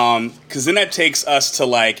 Because then that takes us to,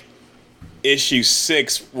 like, issue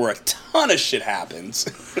 6 where a ton of shit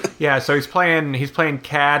happens. So he's playing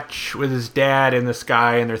catch with his dad in the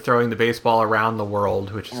sky, and they're throwing the baseball around the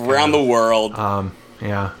world, which is around the world.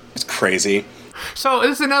 Yeah, it's crazy. So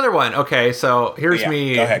this is another one. Okay, so here's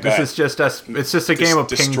me. Go ahead. Is just us. It's just a game of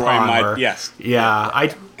ping pong. Yes. Yeah.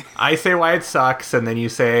 I say why it sucks, and then you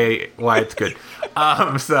say why it's good.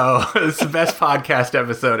 So it's the best podcast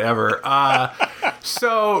episode ever.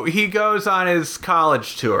 So he goes on his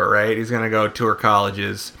college tour, right? He's going to go tour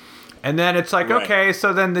colleges. And then it's like, okay,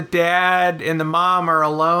 so then the dad and the mom are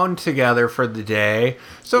alone together for the day.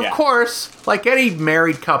 So, of course, like any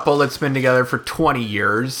married couple that's been together for 20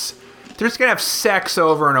 years, they're just going to have sex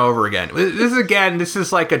over and over again. This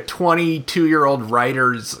is like a 22-year-old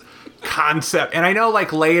writer's concept. And I know,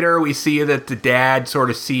 like, later we see that the dad sort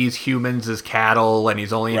of sees humans as cattle and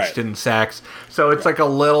he's only interested in sex. So it's like a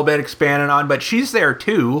little bit expanded on, but she's there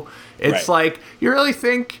too. It's like, you really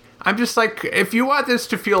think... I'm just like, if you want this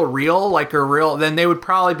to feel real, then they would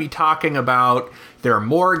probably be talking about their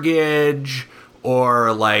mortgage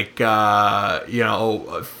or like,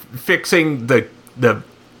 fixing the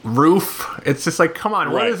roof. It's just like, come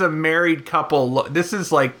on, what is a married couple? This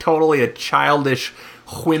is like totally a childish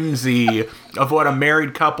whimsy of what a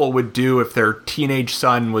married couple would do if their teenage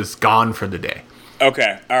son was gone for the day.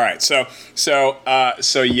 Okay, all right. So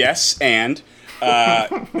yes, and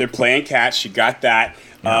they're playing catch. You got that.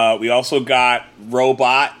 We also got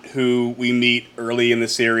Robot, who we meet early in the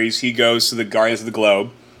series. He goes to the Guardians of the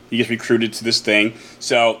Globe. He gets recruited to this thing.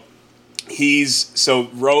 So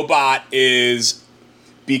Robot is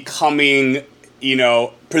becoming,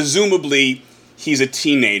 presumably he's a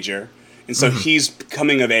teenager. And so he's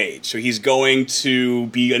coming of age. So he's going to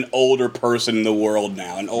be an older person in the world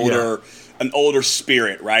now, an older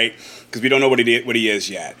spirit, right? Because we don't know what he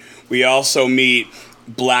is yet. We also meet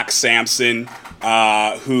Black Samson,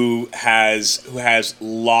 who has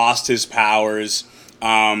lost his powers.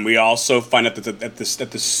 We also find out that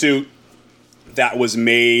the suit that was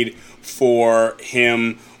made for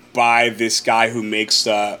him by this guy who makes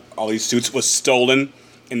all these suits was stolen,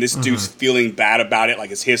 and this dude's feeling bad about it, like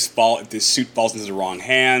it's his fault if this suit falls into the wrong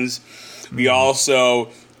hands. We also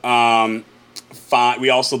the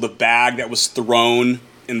bag that was thrown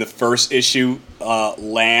in the first issue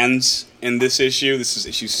lands in this issue. This is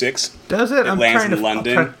issue 6. Does it? I'm lands in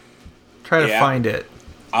London. Try to find it.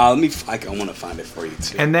 I want to find it for you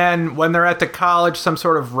too. And then when they're at the college, some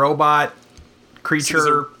sort of robot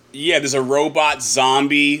creature. There's a robot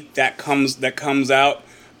zombie that comes out.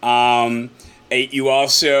 You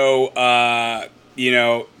also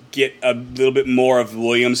get a little bit more of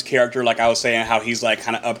William's character, like I was saying, how he's like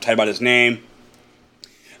kind of uptight about his name.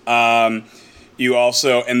 You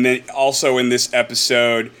also in this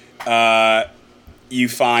episode, you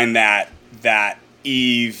find that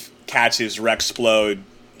Eve catches Rexplode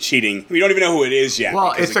cheating. We don't even know who it is yet.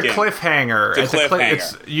 Well, it's a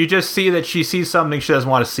cliffhanger. You just see that she sees something she doesn't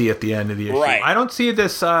want to see at the end of the issue. Right. I don't see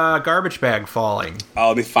this garbage bag falling. Oh,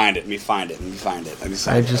 let me find it. I'm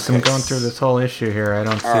going through this whole issue here. I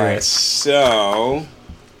don't see it. All right, so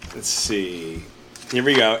let's see. Here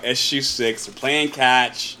we go. Issue 6. They're playing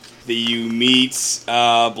catch. You meet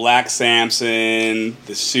Black Samson.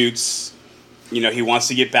 The suits. He wants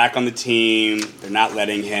to get back on the team. They're not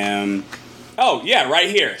letting him. Oh, yeah, right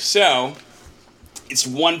here. So, it's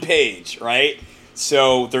one page, right?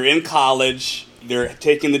 So, they're in college. They're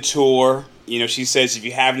taking the tour. She says, if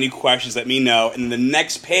you have any questions, let me know. And the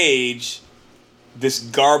next page, this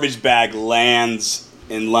garbage bag lands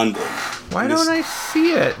in London. Why don't I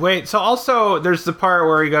see it? Wait, so also, there's the part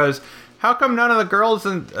where he goes, how come none of the girls,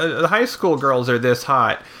 the high school girls are this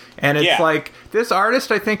hot? And it's like, this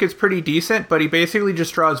artist, I think, is pretty decent, but he basically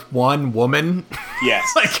just draws one woman. Yes.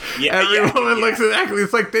 Every woman looks exactly.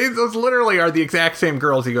 It's like, those literally are the exact same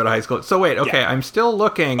girls you go to high school. So wait, I'm still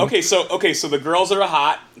looking. Okay, so the girls that are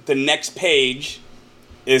hot, the next page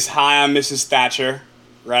is, hi, I'm Mrs. Thatcher,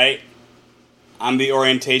 right? I'm the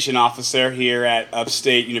orientation officer here at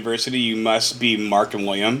Upstate University. You must be Mark and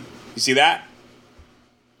William. You see that?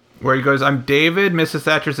 Where he goes, I'm David, Mrs.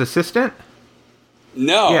 Thatcher's assistant?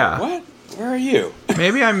 No. Yeah. What? Where are you?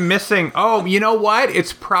 Maybe I'm missing. Oh, you know what?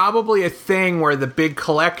 It's probably a thing where the big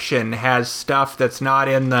collection has stuff that's not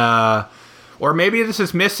in the... Or maybe this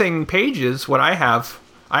is missing pages, what I have.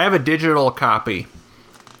 I have a digital copy.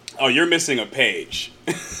 Oh, you're missing a page.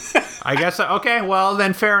 I guess. Okay, well,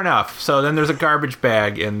 then fair enough. So then there's a garbage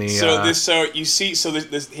bag in the... Here,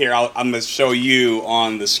 I'm going to show you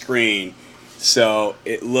on the screen. So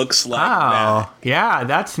it looks like that. Yeah,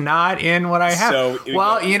 that's not in what I have.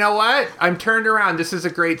 You know what? I'm turned around. This is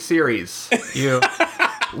a great series.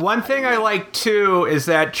 One thing I like too is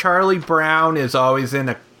that Charlie Brown is always in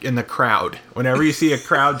the crowd. Whenever you see a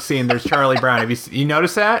crowd scene, there's Charlie Brown. Have you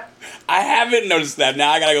noticed that? I haven't noticed that.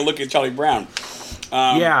 Now I gotta go look at Charlie Brown.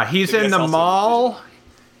 He's in the mall.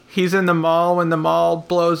 He's in the mall when the mall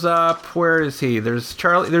blows up. Where is he? There's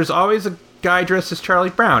Charlie. There's always a guy dressed as Charlie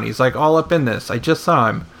Brown. He's like all up in this. I just saw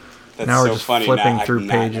him. That's now so we're just funny. flipping through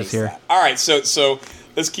pages here. That. All right, so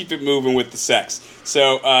let's keep it moving with the sex.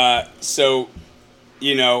 So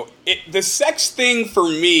you know, the sex thing for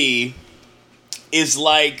me is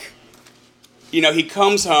like, you know, he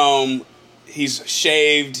comes home, he's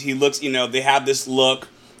shaved, he looks, you know, they have this look,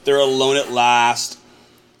 they're alone at last,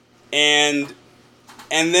 and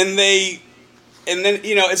then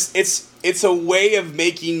you know, it's a way of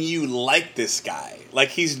making you like this guy. Like,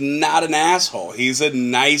 he's not an asshole. He's a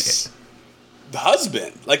nice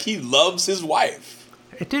husband. Like, he loves his wife.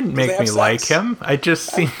 It didn't make me like him. I just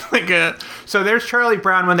seemed like a... So there's Charlie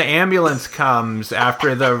Brown when the ambulance comes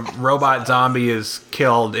after the robot zombie is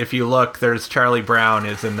killed. If you look, there's Charlie Brown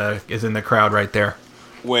is in the crowd right there.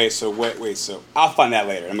 Wait, so I'll find that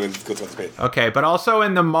later. I'm going to go through the page. Okay, but also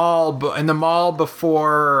in the mall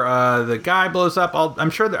before the guy blows up,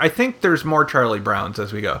 I think there's more Charlie Browns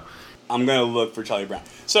as we go. I'm gonna look for Charlie Brown.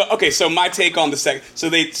 So my take on the second. So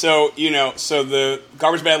the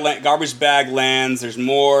garbage bag lands. There's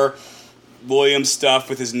more William stuff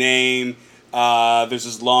with his name. There's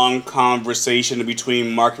this long conversation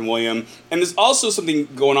between Mark and William, and there's also something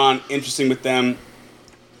going on interesting with them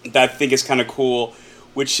that I think is kind of cool,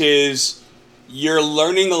 which is you're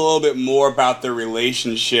learning a little bit more about their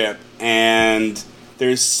relationship, and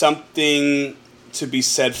there's something to be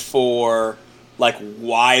said for like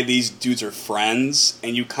why these dudes are friends,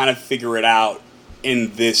 and you kind of figure it out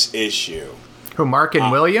in this issue. Who, Mark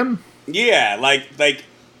and William? Yeah, like they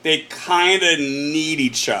kind of need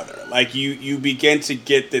each other. Like you begin to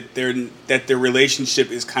get that their relationship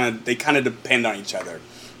is they kind of depend on each other.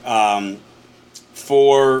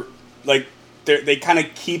 For like they kind of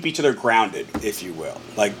keep each other grounded, if you will.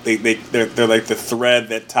 Like they're like the thread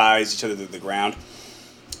that ties each other to the ground.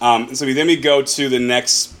 And so then we go to the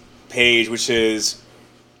next page, which is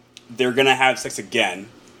they're gonna have sex again.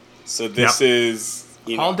 So this is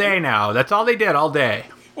all day now. That's all they did all day.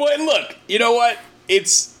 Well, and look, you know what?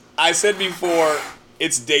 I said before,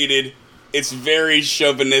 it's dated. It's very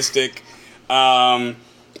chauvinistic.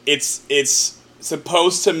 It's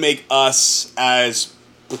supposed to make us as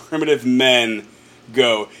primitive men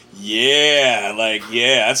go,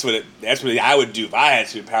 that's what I would do if I had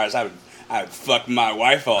superpowers. I would fuck my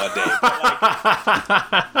wife all day. But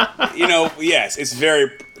like, you know, yes, it's very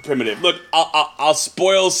primitive. Look, I'll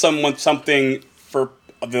spoil something for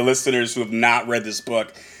the listeners who have not read this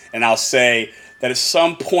book, and I'll say that at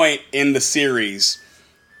some point in the series,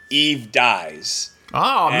 Eve dies.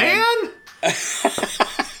 Oh, man!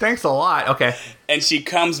 Thanks a lot. Okay. And she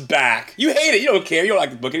comes back. You hate it. You don't care. You don't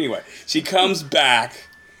like the book anyway. She comes back,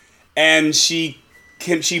 and she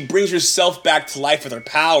brings herself back to life with her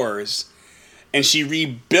powers. And she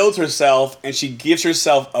rebuilds herself, and she gives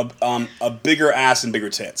herself a bigger ass and bigger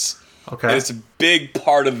tits. Okay. And it's a big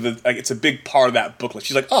part of that booklet.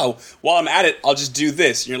 She's like, oh, while I'm at it, I'll just do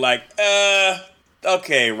this. And you're like,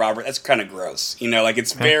 okay, Robert, that's kind of gross. You know, like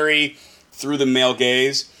it's very through the male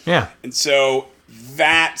gaze. Yeah. And so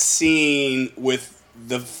that scene with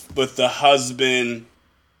the husband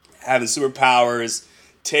having superpowers,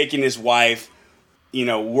 taking his wife, you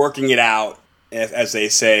know, working it out, as they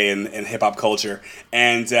say in hip-hop culture,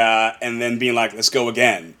 and then being like, let's go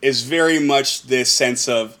again, is very much this sense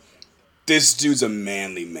of, this dude's a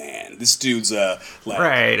manly man. This dude's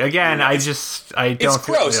right. Again, you know, I don't... It's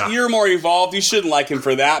gross. You're more evolved. You shouldn't like him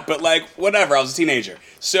for that, but like, whatever. I was a teenager.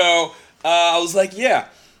 So I was like, yeah.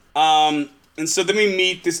 And so then we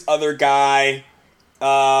meet this other guy,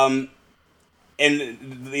 and,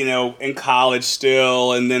 you know, in college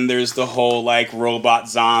still, and then there's the whole, like, robot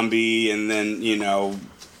zombie, and then, you know,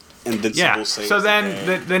 Invincible. Yeah, so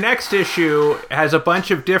then the next issue has a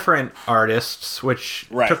bunch of different artists, which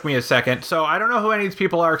took me a second. So I don't know who any of these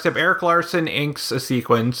people are, except Eric Larson inks a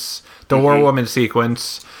sequence, the War Woman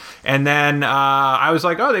sequence. And then I was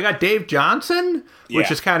like, oh, they got Dave Johnson?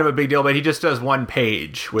 Which is kind of a big deal, but he just does one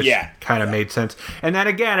page, which kind of made sense. And then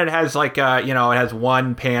again, it has like, it has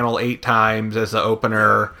one panel 8 times as the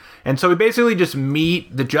opener. Yeah. And so we basically just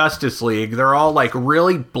meet the Justice League. They're all like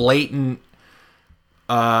really blatant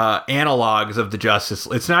analogs of the Justice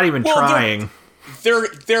League. It's not even trying. They're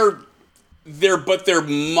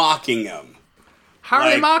mocking them. How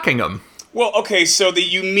are they mocking them? Well, okay, so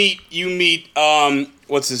you meet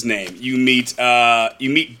what's his name? You meet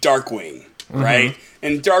Darkwing, right?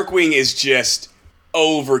 And Darkwing is just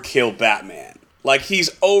overkill Batman. Like, he's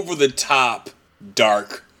over the top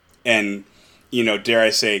dark and, you know, dare I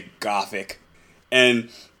say, gothic. And,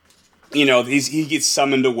 you know, he gets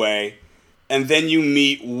summoned away. And then you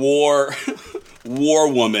meet War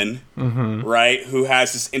war woman, right? Who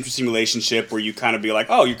has this interesting relationship where you kind of be like,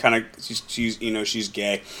 oh, she's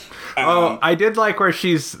gay. I did like where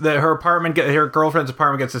her girlfriend's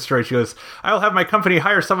apartment gets destroyed. She goes, "I will have my company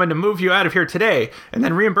hire someone to move you out of here today, and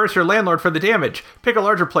then reimburse your landlord for the damage. Pick a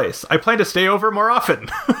larger place. I plan to stay over more often."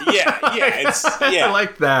 I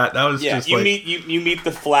like that. That was just you meet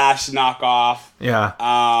the Flash knockoff. Yeah.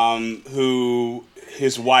 Who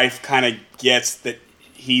his wife kind of gets that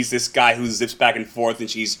he's this guy who zips back and forth, and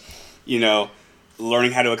she's,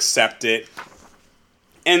 learning how to accept it,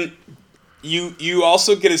 and. You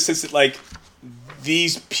also get a sense that, like,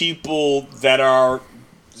 these people that are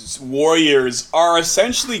warriors are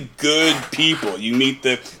essentially good people. You meet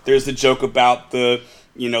there's the joke about the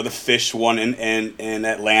fish one in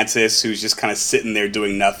Atlantis who's just kind of sitting there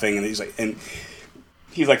doing nothing, and he's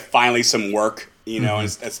like finally some work, and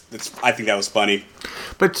that's I think that was funny.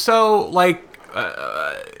 But so, like,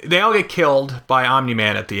 they all get killed by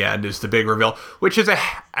Omni-Man at the end is the big reveal, which is a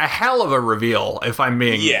hell of a reveal, if I'm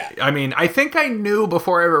being... Yeah. I mean, I think I knew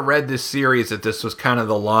before I ever read this series that this was kind of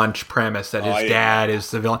the launch premise, that his dad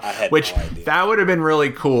is the villain, which no idea. That would have been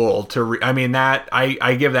really cool to... that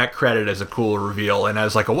I give that credit as a cool reveal, and I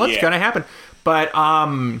was like, well, what's going to happen? But,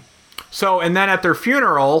 so, and then at their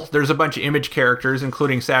funeral, there's a bunch of Image characters,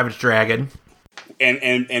 including Savage Dragon.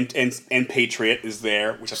 And Patriot is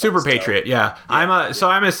there, which Super Patriot, yeah. I'm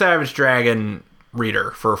a Savage Dragon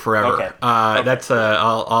reader for forever. Okay. That's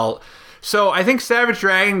So I think Savage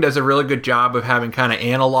Dragon does a really good job of having kind of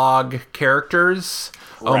analog characters,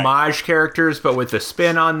 homage characters, but with a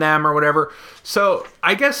spin on them or whatever. So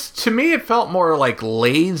I guess to me it felt more like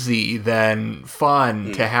lazy than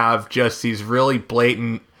fun to have just these really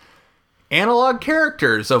blatant analog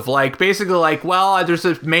characters of, like, basically like, well, there's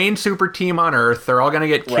a main super team on Earth, they're all gonna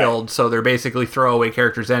get killed, so they're basically throwaway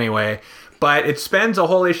characters anyway, but it spends a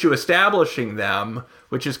whole issue establishing them,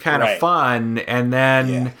 which is kind of fun, and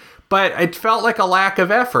then but it felt like a lack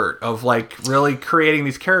of effort of, like, really creating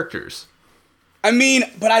these characters. I mean,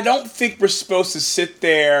 but I don't think we're supposed to sit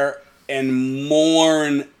there and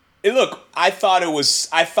mourn. Look, I thought it was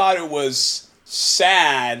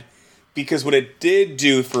sad, because what it did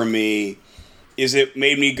do for me is it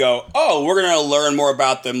made me go, oh, we're going to learn more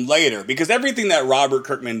about them later. Because everything that Robert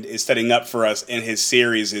Kirkman is setting up for us in his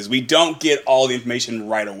series is we don't get all the information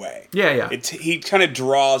right away. Yeah. He kind of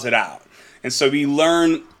draws it out. And so we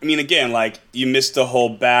learn, I mean, again, like, you missed the whole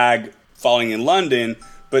bag falling in London,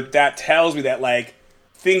 but that tells me that, like,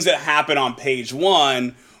 things that happen on page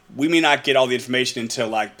 1, we may not get all the information until,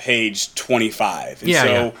 like, page 25.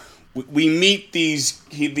 And we meet these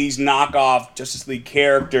knockoff Justice League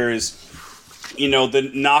characters,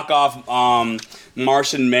 the knockoff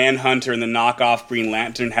Martian Manhunter and the knockoff Green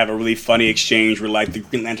Lantern have a really funny exchange where, like, the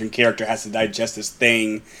Green Lantern character has to digest this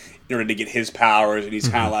thing in order to get his powers, and he's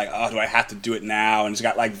kind of like, oh, do I have to do it now? And he's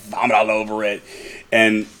got, like, vomit all over it,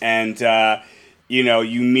 and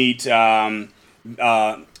you meet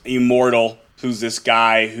Immortal, who's this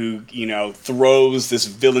guy who throws this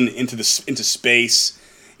villain into space.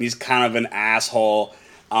 He's kind of an asshole.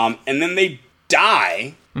 And then they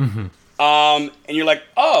die. Mm-hmm. And you're like,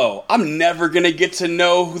 oh, I'm never going to get to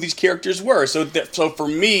know who these characters were. So for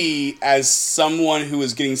me, as someone who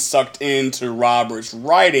is getting sucked into Robert's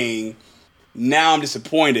writing, now I'm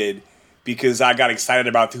disappointed because I got excited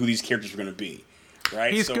about who these characters were going to be.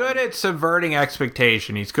 Right? He's good at subverting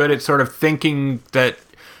expectation. He's good at sort of thinking that,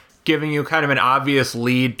 giving you kind of an obvious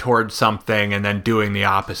lead towards something and then doing the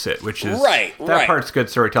opposite, which is that part's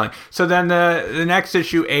good storytelling. So then the next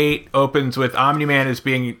issue 8 opens with Omni-Man is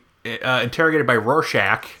being interrogated by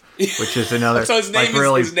Rorschach, which is another. So his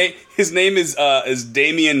name is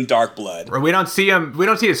Damian Darkblood. We don't see him. We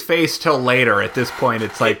don't see his face till later. At this point,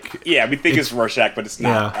 it's like we think it's Rorschach, but it's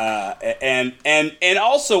not. Yeah. And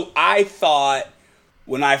also, I thought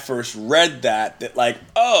when I first read that like,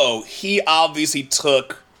 oh, he obviously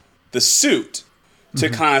took the suit to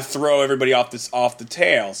kind of throw everybody off the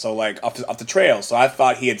tail, so like off the trail. So I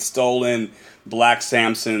thought he had stolen Black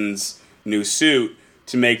Samson's new suit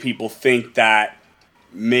to make people think that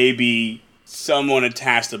maybe someone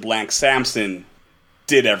attached to Black Samson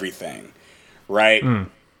did everything, right?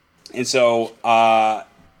 And so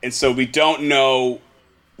we don't know.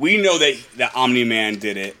 We know that Omni-Man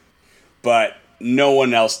did it, but no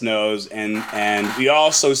one else knows. And we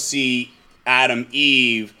also see Adam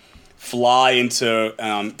Eve fly into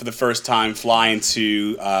for the first time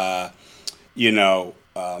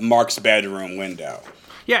Mark's bedroom window.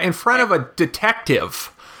 Yeah, in front of a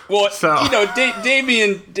detective. Well, so.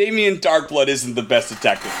 Damian Darkblood isn't the best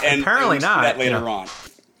detective, and apparently and not. That later on.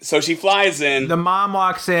 So she flies in. The mom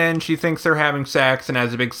walks in. She thinks they're having sex and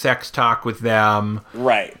has a big sex talk with them.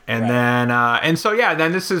 Right. And then,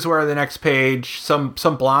 then this is where the next page, some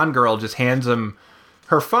blonde girl just hands him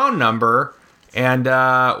her phone number. And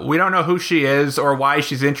we don't know who she is or why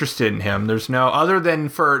she's interested in him. There's no, other than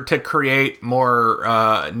to create more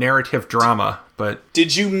narrative drama. But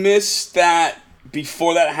did you miss that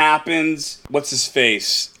before that happens? What's his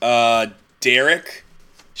face? Derek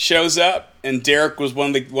shows up. And Derek was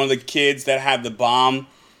one of the kids that had the bomb.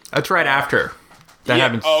 That's right after. That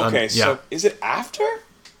happens. Okay, so is it after?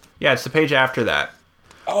 Yeah, it's the page after that.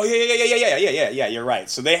 Oh yeah. You're right.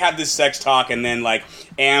 So they have this sex talk, and then like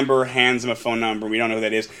Amber hands him a phone number. We don't know who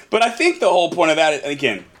that is, but I think the whole point of that is,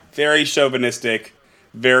 again, very chauvinistic,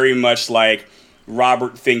 very much like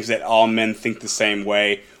Robert thinks that all men think the same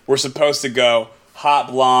way. We're supposed to go hot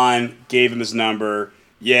blonde, gave him his number.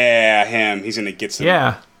 Yeah, him. He's gonna get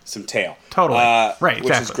some tail. Totally. Right,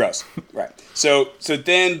 which is gross. Right. So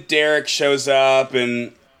then Derek shows up,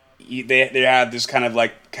 and they have this kind of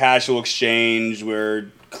like casual exchange where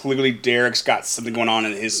clearly Derek's got something going on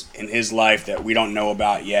in his life that we don't know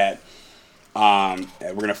about yet. We're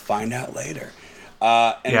gonna find out later.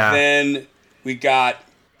 Then we got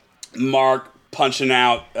Mark punching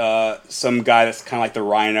out some guy that's kind of like the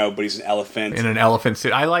Rhino, but he's an elephant in an elephant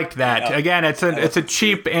suit. I liked that. Again, it's a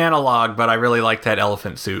cheap analog, but I really like that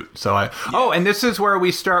elephant suit. So and this is where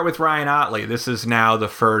we start with Ryan Ottley. This is now the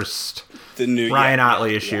new Ryan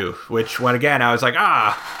Ottley issue, which when again I was like,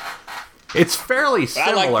 it's fairly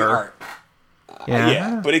similar. I like the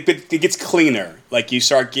art. But it gets cleaner. Like you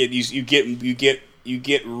start you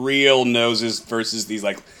get real noses versus these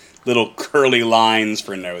like little curly lines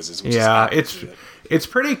for noses. Which it's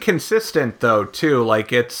pretty consistent though too.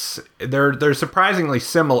 Like they're surprisingly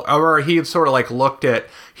similar. Or he sort of like looked at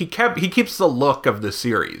he keeps the look of the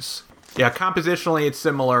series. Yeah, compositionally it's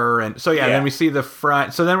similar, and so then we see the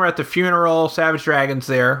front. So then we're at the funeral. Savage Dragon's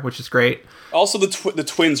there, which is great. Also, the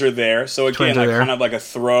twins are there. So again, kind of like a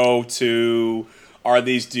throw to. Are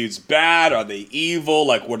these dudes bad? Are they evil?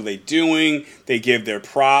 Like, what are they doing? They give their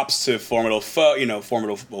props to formidable foe.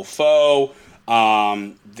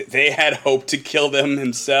 They had hoped to kill them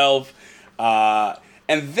himself. And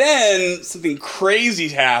then something crazy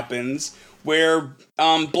happens where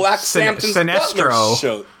Black Samson's Sinestro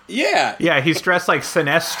show. Yeah, he's dressed like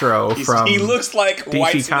Sinestro from he looks like DC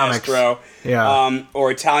white Comics. Sinestro,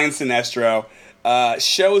 or Italian Sinestro,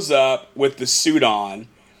 shows up with the suit on.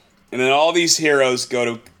 And then all these heroes go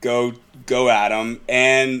at him.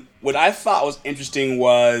 And what I thought was interesting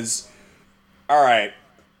was, all right,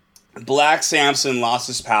 Black Samson lost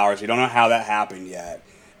his powers. We don't know how that happened yet.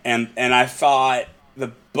 And I thought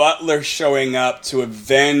the butler showing up to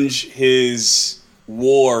avenge his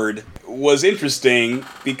ward was interesting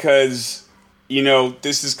because,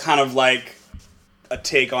 this is kind of like a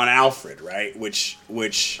take on Alfred, right? Which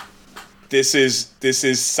this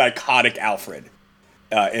is psychotic Alfred.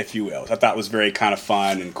 If you will. So I thought it was very kind of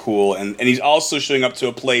fun and cool. And he's also showing up to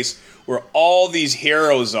a place where all these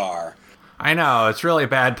heroes are. I know, it's really a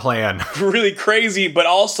bad plan. Really crazy, but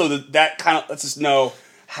also that kind of lets us know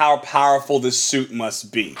how powerful this suit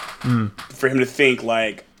must be. For him to think,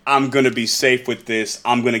 like, I'm going to be safe with this.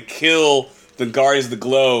 I'm going to kill the Guardians of the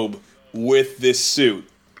Globe with this suit.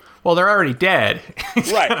 Well, they're already dead.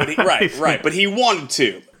 Right. But he wanted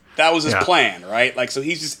to. That was his plan, right? Like, so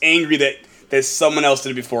he's just angry that someone else did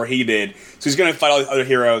it before he did. So he's going to fight all the other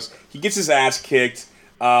heroes. He gets his ass kicked,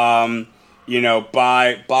 by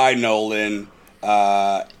Nolan.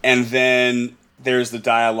 And then there's the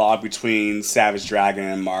dialogue between Savage Dragon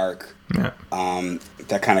and Mark. Yeah.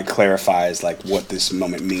 That kind of clarifies, like, what this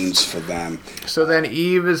moment means for them. So then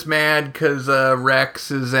Eve is mad because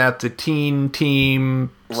Rex is at the teen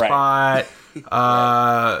team spot.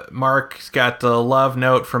 Mark's got the love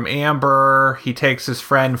note from Amber. He takes his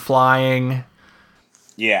friend flying.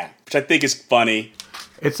 Yeah, which I think is funny.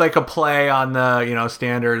 It's like a play on the,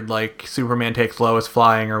 standard, like, Superman takes Lois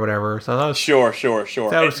flying or whatever. So that was sure.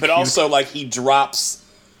 That was but cute. Also, like, he drops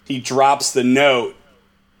the note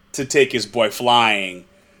to take his boy flying,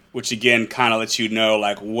 which again kind of lets you know,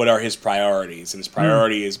 like, what are his priorities. And his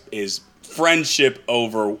priority is friendship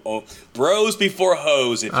over bros before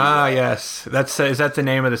hoes, if you will. Yes. Is that the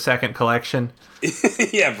name of the second collection?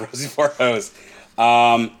 Yeah, bros before hoes.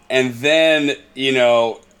 And then,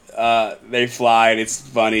 they fly, and it's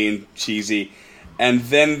funny and cheesy. And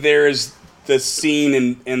then there's the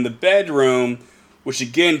scene in the bedroom, which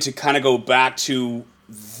again, to kind of go back to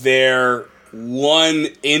their one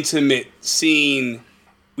intimate scene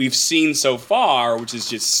we've seen so far, which is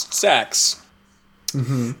just sex.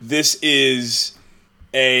 Mm-hmm. This is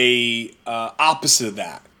a opposite of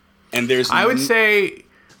that. And there's I would say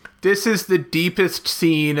this is the deepest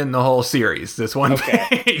scene in the whole series. This one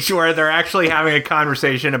page where they're actually having a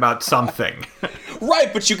conversation about something.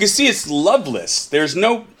 Right, but you can see it's loveless. There's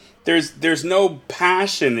no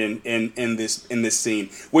passion in this scene,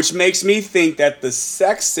 which makes me think that the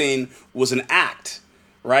sex scene was an act.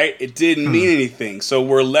 Right, it didn't mean anything. So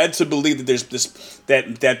we're led to believe that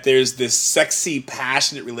there's this sexy,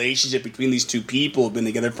 passionate relationship between these two people who've been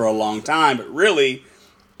together for a long time. But really,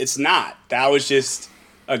 it's not. That was just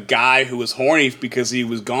a guy who was horny because he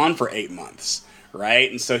was gone for 8 months.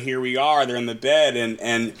 Right, and so here we are. They're in the bed,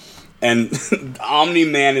 and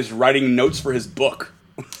Omni-Man is writing notes for his book,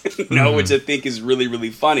 which I think is really,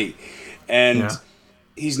 really funny. And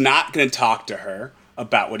he's not going to talk to her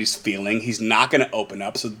about what he's feeling. He's not going to open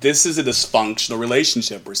up. So this is a dysfunctional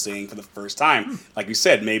relationship we're seeing for the first time. Like you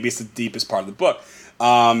said, maybe it's the deepest part of the book.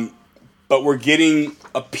 But we're getting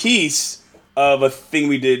a piece of a thing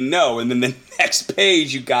we didn't know. And then the next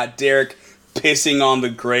page, you got Derek pissing on the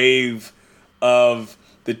grave of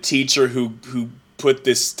the teacher who put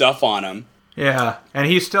this stuff on him. Yeah, and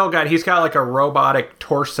he's got like a robotic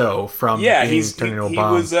torso from being turned into a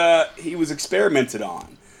bomb. He was experimented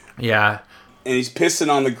on. Yeah. And he's pissing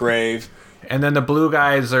on the grave. And then the blue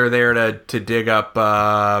guys are there to dig up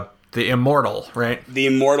the immortal, right? The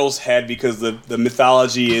immortal's head, because the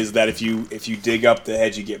mythology is that if you dig up the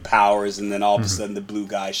head, you get powers, and then all of a sudden the blue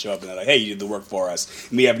guys show up and they're like, hey, you did the work for us.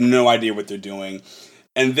 And we have no idea what they're doing.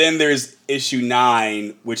 And then there's issue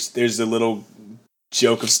 9, which there's a little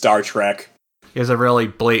joke of Star Trek. Is a really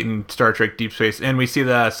blatant Star Trek Deep Space, and we see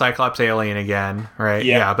the Cyclops alien again, right?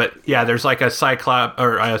 Yeah, but there's like a Cyclops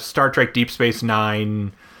or a Star Trek Deep Space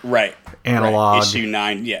 9 analog. Right. Issue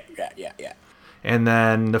 9, yeah. And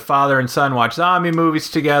then the father and son watch zombie movies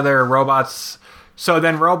together. Robots. So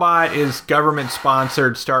then Robot is government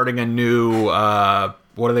sponsored, starting a new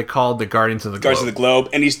what are they called? The Guardians of the Globe. Guardians of the Globe,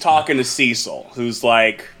 and he's talking to Cecil, who's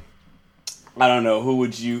like, I don't know, who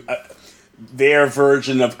would you? Their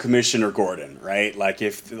version of Commissioner Gordon, right? Like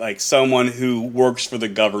someone who works for the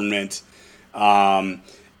government,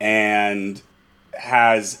 and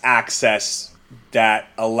has access that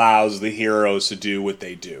allows the heroes to do what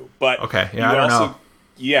they do. But I don't know.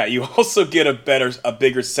 Yeah, you also get a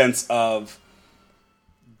bigger sense of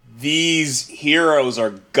these heroes are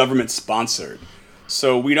government sponsored.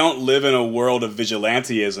 So we don't live in a world of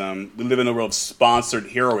vigilantism. We live in a world of sponsored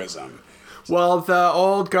heroism. Well, the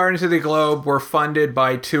old Guardians of the Globe were funded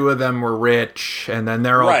by 2 of them were rich, and then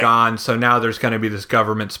they're all gone, so now there's going to be this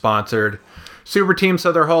government-sponsored super team,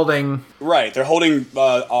 so they're holding... Right, they're holding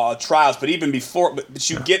trials, but even before... But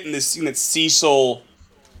you get in this scene that Cecil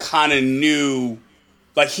kind of knew...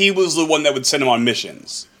 Like, he was the one that would send him on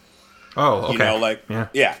missions. Oh, okay. You know,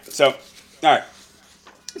 yeah. So, all right.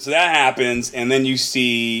 So that happens, and then you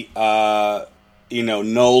see,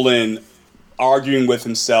 Nolan arguing with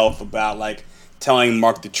himself about, like, telling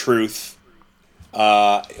Mark the truth.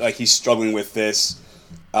 Like, he's struggling with this.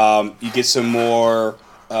 You get some more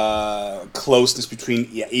closeness between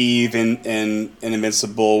Eve and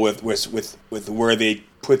Invincible with where they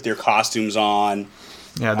put their costumes on.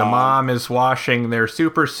 Yeah, the mom is washing their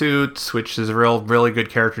super suits, which is a really good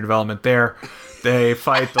character development there. They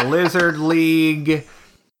fight the Lizard League.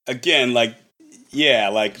 Again, the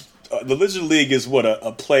Lizard League is what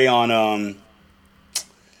a play on.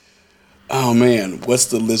 Oh man, what's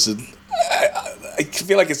the Lizard? I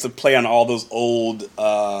feel like it's a play on all those old,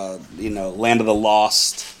 Land of the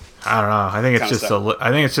Lost. I don't know. I think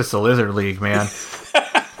it's just the Lizard League, man.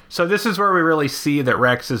 So this is where we really see that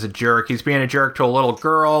Rex is a jerk. He's being a jerk to a little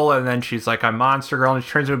girl, and then she's like, I'm Monster Girl, and she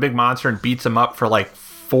turns into a big monster and beats him up for like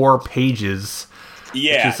 4 pages.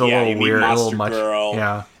 Yeah, which is a little weird, Monster a little much. Girl,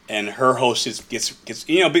 yeah. And her whole shit gets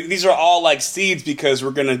these are all like seeds because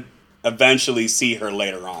we're gonna eventually see her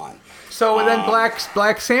later on. So then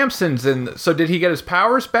Black Samson's in. So did he get his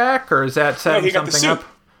powers back, or is that setting something up?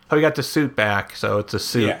 Oh, he got the suit back, so it's a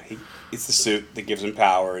suit. Yeah, it's the suit that gives him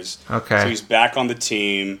powers. Okay. So he's back on the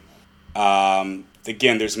team.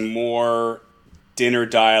 Again, there's more dinner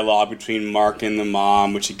dialogue between Mark and the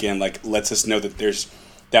mom, which again, like, lets us know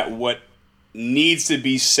that what needs to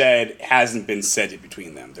be said hasn't been said yet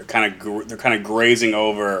between them. They're kind of grazing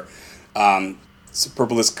over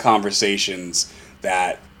superfluous conversations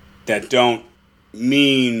that don't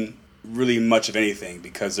mean really much of anything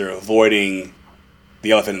because they're avoiding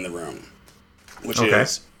the elephant in the room, which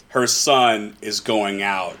is her son is going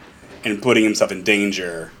out and putting himself in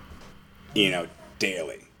danger,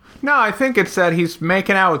 daily. No, I think it's that he's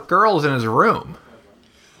making out with girls in his room.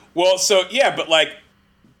 Well, so yeah, but like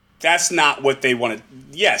that's not what they want to.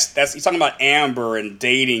 Yes, he's talking about Amber and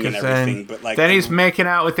dating and everything, but like then he's making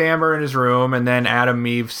out with Amber in his room, and then Adam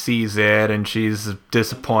Eve sees it, and she's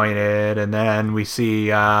disappointed, and then we see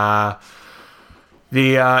the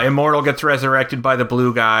Immortal gets resurrected by the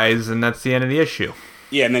blue guys, and that's the end of the issue.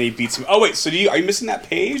 Yeah, and then he beats him. Oh wait, so are you missing that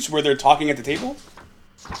page where they're talking at the table?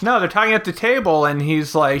 No, they're talking at the table, and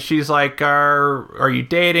she's like, are you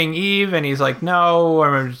dating Eve? And he's like,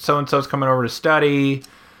 no, so and so's coming over to study.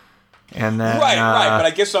 And then right. But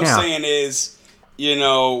I guess what I'm saying is,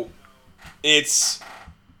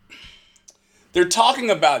 they're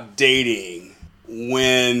talking about dating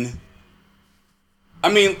when,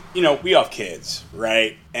 we have kids,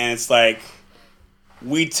 right? And it's like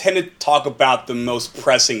we tend to talk about the most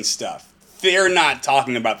pressing stuff. They're not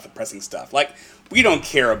talking about the pressing stuff. Like, we don't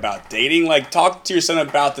care about dating. Like, talk to your son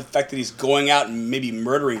about the fact that he's going out and maybe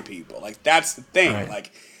murdering people. Like, that's the thing. Right.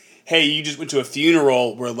 Like, hey, you just went to a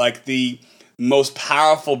funeral where, like, the most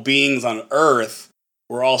powerful beings on Earth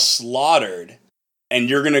were all slaughtered, and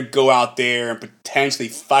you're going to go out there and potentially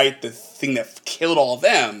fight the thing that killed all of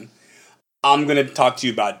them. I'm going to talk to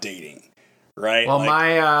you about dating, right? Well,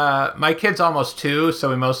 my kid's almost 2, so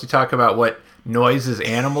we mostly talk about what noises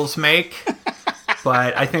animals make.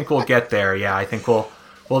 But I think we'll get there. Yeah, I think we'll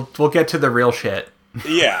get to the real shit.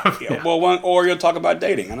 Yeah. Well, or you'll talk about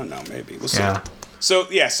dating. I don't know. Maybe we'll see.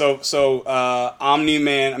 Yeah. So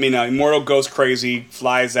Omni-Man. Immortal goes crazy,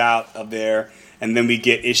 flies out of there, and then we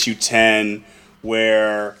get issue 10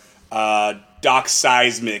 where Doc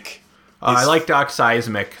Seismic. I like Doc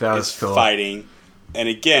Seismic. That was cool. Fighting, and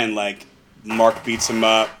again, like Mark beats him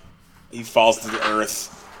up. He falls to the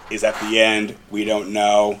earth. Is at the end. We don't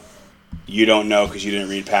know. You don't know because you didn't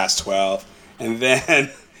read past 12. And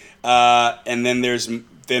then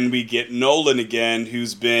we get Nolan again,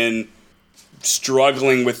 who's been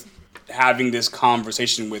struggling with having this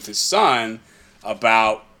conversation with his son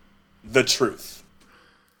about the truth.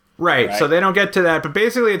 Right. So they don't get to that, but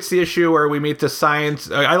basically it's the issue where we meet the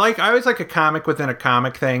science. I always like a comic within a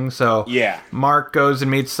comic thing. So yeah, Mark goes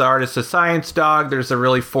and meets the artist, a science dog. There's a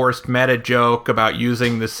really forced meta joke about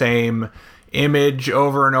using the same image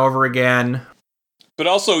over and over again. But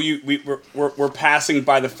also, we're passing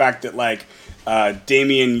by the fact that like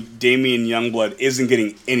Damian Youngblood isn't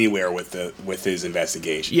getting anywhere with his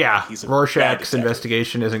investigation. Yeah, Rorschach's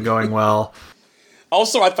investigation isn't going well.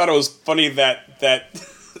 Also, I thought it was funny that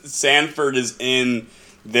Sanford is in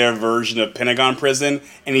their version of Pentagon Prison,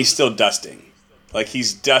 and he's still dusting. Like,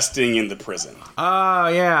 he's dusting in the prison. Oh,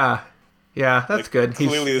 yeah. Yeah, that's like, good.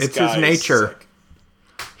 Clearly it's his nature.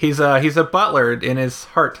 He's a butler in his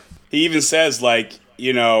heart. He even says, like,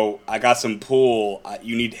 I got some pool.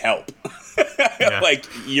 You need help. Like,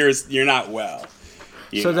 you're not well.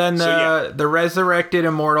 Then the resurrected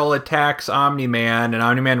Immortal attacks Omni-Man, and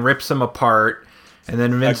Omni-Man rips him apart. And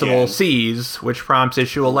then Invincible sees, which prompts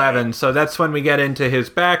issue 11. Right. So that's when we get into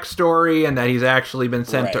his backstory and that he's actually been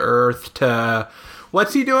sent to Earth to...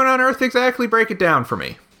 What's he doing on Earth exactly? Break it down for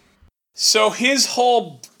me. So his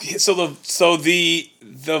whole... So the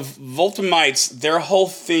Vultimites, their whole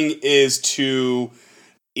thing is to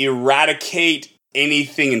eradicate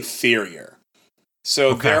anything inferior.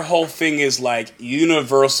 So their whole thing is like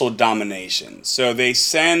universal domination. So they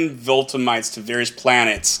send Vultimites to various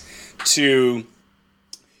planets to...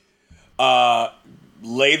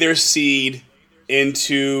 lay their seed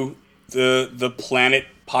into the planet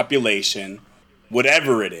population,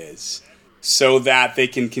 whatever it is, so that they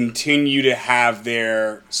can continue to have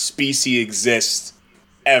their species exist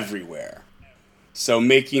everywhere. So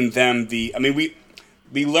making them we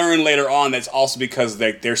learn later on that's also because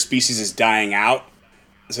their species is dying out,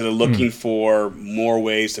 so they're looking for more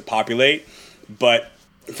ways to populate. But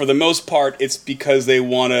for the most part, it's because they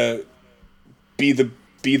want to be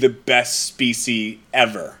the best species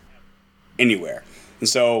ever, anywhere. And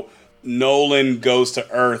so Nolan goes to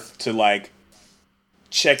Earth to like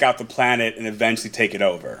check out the planet and eventually take it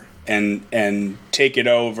over, and take it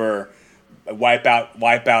over, wipe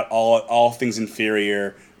out all things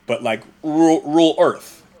inferior, but like rule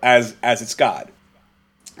Earth as its god.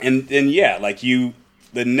 And then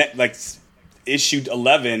issue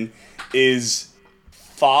 11 is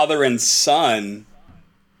father and son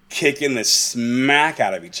kicking the smack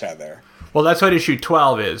out of each other. Well, that's what issue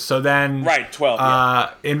 12 is. So then... Right,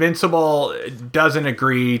 12, Invincible doesn't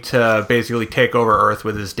agree to basically take over Earth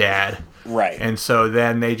with his dad. Right. And so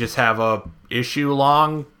then they just have a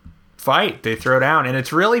issue-long fight. They throw down. And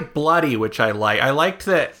it's really bloody, which I like. I liked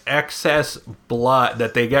the excess blood,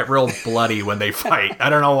 that they get real bloody when they fight. I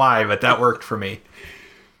don't know why, but that worked for me.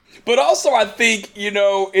 But also, I think,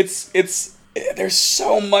 it's there's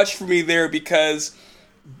so much for me there because...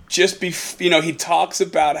 he talks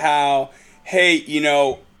about how, hey,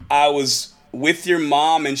 I was with your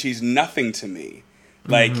mom and she's nothing to me.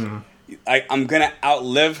 Like, I'm going to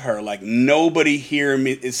outlive her. Like, nobody here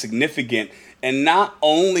is significant. And not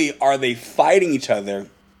only are they fighting each other,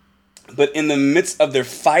 but in the midst of their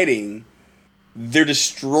fighting, they're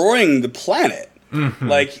destroying the planet.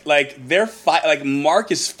 Like they're like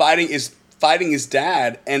Mark is fighting his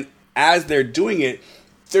dad, and as they're doing it,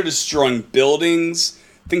 they're destroying buildings.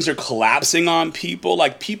 Things are collapsing on people.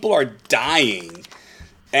 Like, people are dying,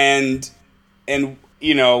 and at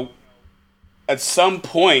some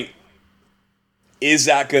point, is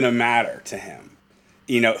that going to matter to him?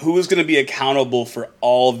 Who is going to be accountable for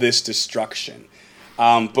all this destruction?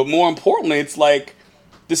 But more importantly, it's like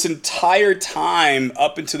this entire time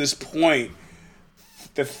up until this point,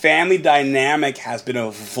 the family dynamic has been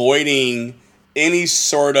avoiding any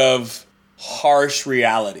sort of harsh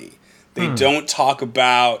reality. They don't talk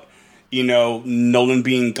about, Nolan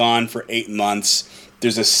being gone for 8 months.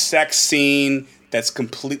 There's a sex scene that's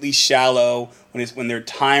completely shallow. When they're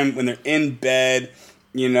in bed,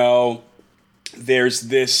 there's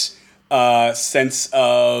this sense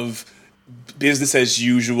of business as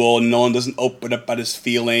usual. Nolan doesn't open up about his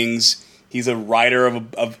feelings. He's a writer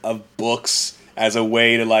of books as a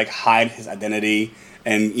way to like hide his identity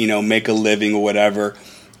and make a living or whatever.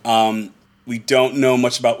 We don't know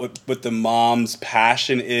much about what the mom's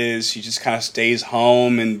passion is. She just kind of stays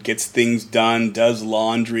home and gets things done, does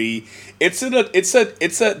laundry. It's a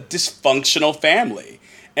dysfunctional family,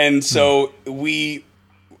 and so we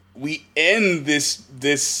end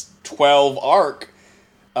this 12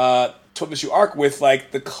 issue arc with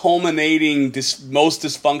like the culminating most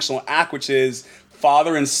dysfunctional act, which is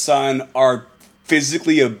father and son are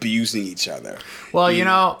physically abusing each other. Well,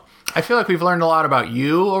 I feel like we've learned a lot about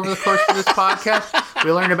you over the course of this podcast.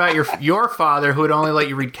 We learned about your father, who would only let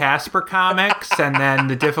you read Casper comics, and then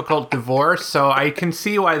the difficult divorce. So I can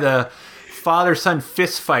see why the father-son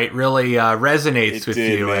fist fight really resonates with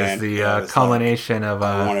you, man. As the culmination of.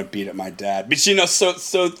 I want to beat up my dad, but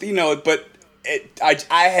but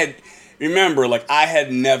I had. Remember, like, I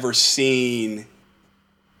had never seen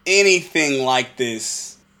anything like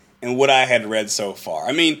this in what I had read so far.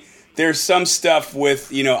 I mean, there's some stuff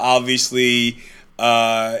with, obviously,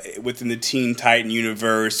 within the Teen Titan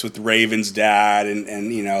universe with Raven's dad and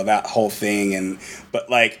that whole thing.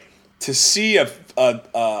 But, like, to see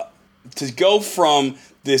to go from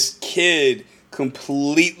this kid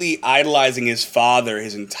completely idolizing his father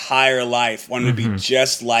his entire life, wanting to be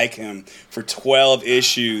just like him for 12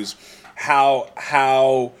 issues,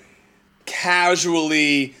 how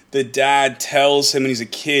casually the dad tells him when he's a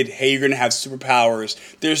kid, hey, you're going to have superpowers.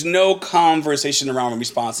 There's no conversation around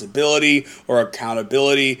responsibility or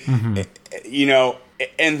accountability, and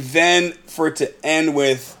then for it to end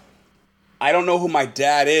with, I don't know who my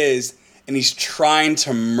dad is, and he's trying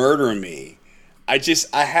to murder me. I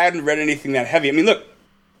hadn't read anything that heavy. I mean, look,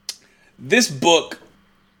 this book,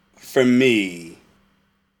 for me,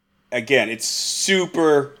 again, it's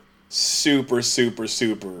super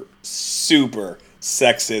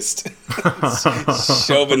sexist,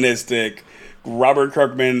 chauvinistic. Robert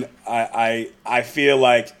Kirkman, I feel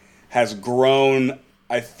like, has grown.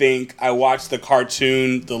 I think I watched the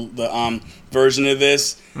cartoon, the version of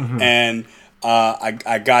this, and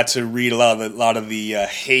I got to read a lot of the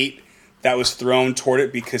hate that was thrown toward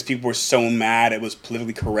it because people were so mad it was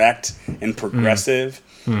politically correct and progressive.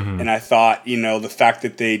 And I thought, the fact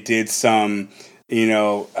that they did some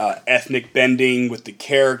ethnic bending with the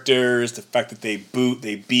characters, the fact that they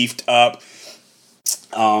beefed up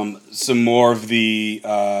some more of the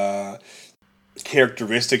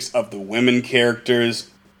characteristics of the women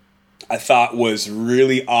characters, I thought was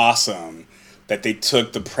really awesome. That they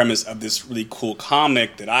took the premise of this really cool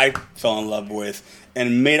comic that I fell in love with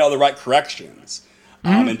and made all the right corrections.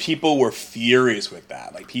 And people were furious with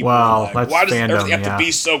that. Like, people were like, why does everything have to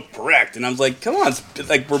be so correct? And I was like, come on, it's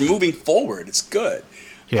like, we're moving forward. It's good.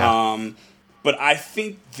 Yeah. But I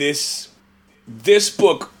think this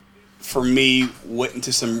book, for me, went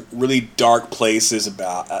into some really dark places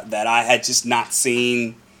about that I had just not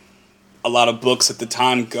seen a lot of books at the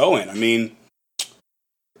time going. I mean,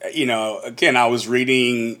 again, I was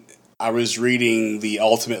reading the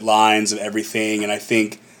ultimate lines of everything, and I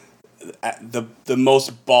think the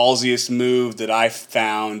most ballsiest move that I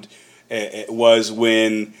found it was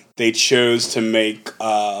when they chose to make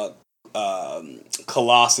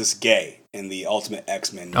Colossus gay in the Ultimate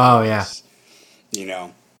X-Men universe. Oh yeah.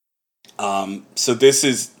 So this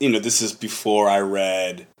is before I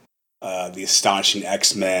read the Astonishing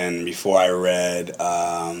X-Men, before I read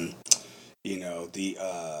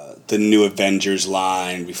the New Avengers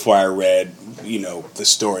line, before I read, the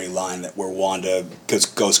storyline where Wanda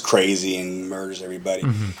goes crazy and murders everybody.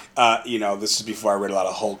 This is before I read a lot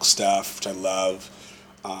of Hulk stuff, which I love.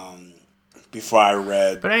 Before I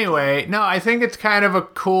read... But anyway, no, I think it's kind of a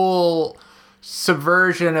cool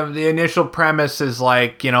subversion of the initial premise is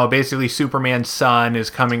basically Superman's son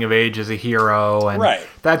is coming of age as a hero, and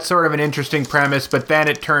that's sort of an interesting premise, but then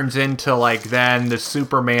it turns into then the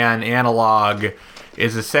Superman analog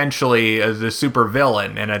is essentially the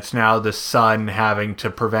supervillain, and it's now the son having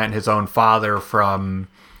to prevent his own father from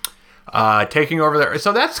taking over there.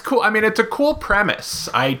 So that's cool. I mean, it's a cool premise.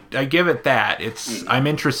 I give it that. I'm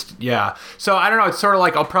interested. Yeah. So I don't know. It's sort of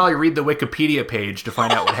I'll probably read the Wikipedia page to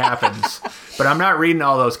find out what happens, but I'm not reading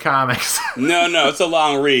all those comics. No, it's a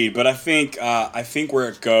long read, but I think where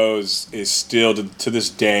it goes is still to this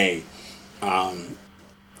day. And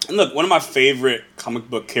look, one of my favorite comic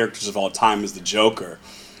book characters of all time is the Joker,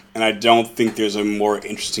 and I don't think there's a more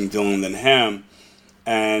interesting villain than him.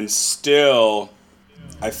 And still,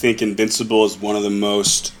 I think Invincible is one of the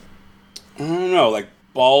most,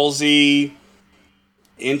 ballsy,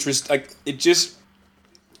 because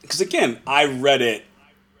again, I read it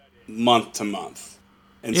month to month.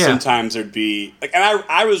 And sometimes there'd be, and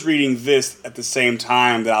I was reading this at the same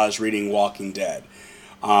time that I was reading Walking Dead.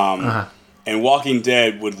 And Walking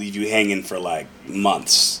Dead would leave you hanging for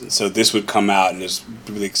months. And so this would come out and it's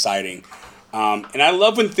really exciting. And I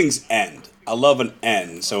love when things end. I love an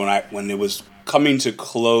end. So when it was coming to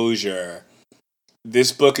closure,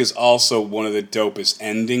 this book is also one of the dopest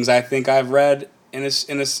endings I think I've read in a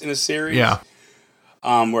series. Yeah.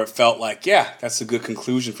 Where it felt that's a good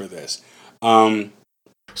conclusion for this.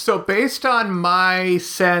 So based on my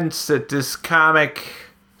sense that this comic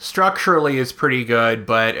structurally is pretty good,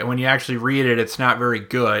 but when you actually read it, it's not very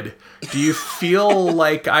good. Do you feel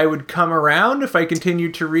like I would come around if I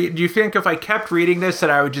continued to read? Do you think if I kept reading this that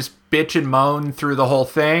I would just bitch and moan through the whole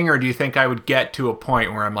thing, or do you think I would get to a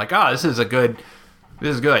point where I'm this is good?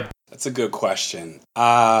 That's a good question.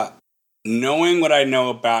 Knowing what I know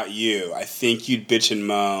about you, I think you'd bitch and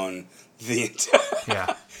moan the entire...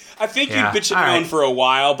 Yeah. I think you'd bitch and moan for a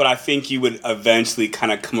while, but I think you would eventually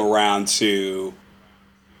kind of come around to...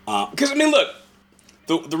 Because, look,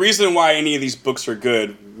 the reason why any of these books are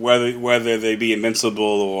good, whether they be Invincible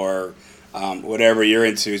or whatever you're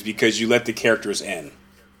into, is because you let the characters in,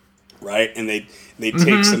 right? And they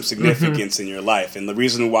take some significance in your life. And the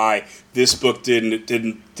reason why this book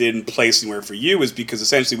didn't place anywhere for you is because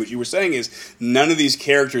essentially what you were saying is none of these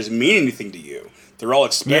characters mean anything to you. They're all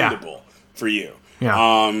expendable for you.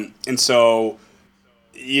 Yeah. And so,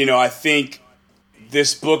 I think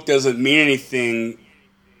this book doesn't mean anything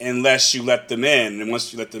unless you let them in, and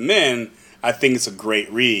once you let them in, I think it's a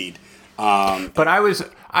great read. But I was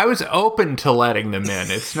open to letting them in.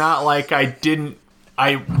 It's not like I didn't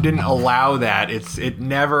allow that. It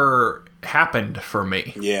never happened for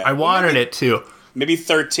me. Yeah, I wanted it to. Maybe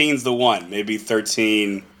 13's the one. Maybe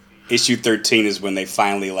issue 13 is when they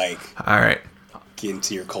finally all right, get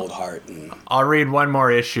into your cold heart. And I'll read one more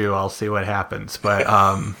issue. I'll see what happens. But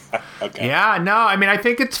okay. Yeah, no, I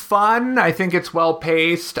think it's fun. I think it's well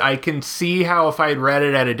paced. I can see how if I had read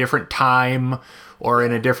it at a different time or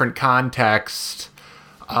in a different context.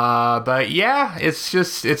 But yeah, I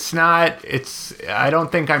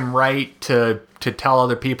don't think I'm right to tell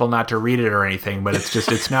other people not to read it or anything, but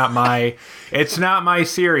it's not my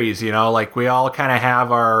series, we all kind of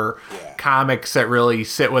have our comics that really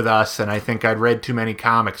sit with us, and I think I'd read too many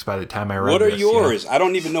comics by the time I read What are yours? I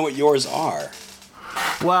don't even know what yours are.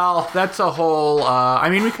 Well, that's a whole,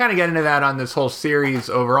 we kind of get into that on this whole series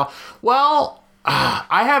overall. Well,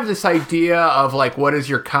 I have this idea of what is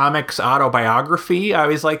your comics autobiography? I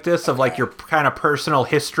always like this, of your kind of personal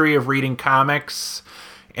history of reading comics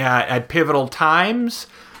at pivotal times.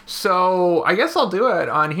 So I guess I'll do it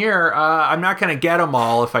on here. I'm not going to get them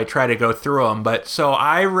all if I try to go through them. But so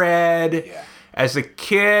I read as a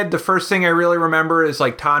kid, the first thing I really remember is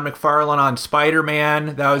Todd McFarlane on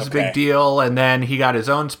Spider-Man. That was a big deal. And then he got his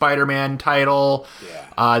own Spider-Man title.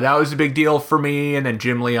 Yeah. That was a big deal for me. And then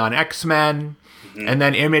Jim Lee on X-Men. Mm-hmm. And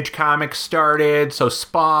then Image Comics started, so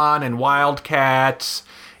Spawn and Wildcats.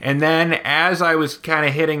 And then as I was kind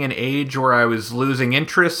of hitting an age where I was losing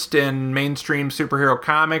interest in mainstream superhero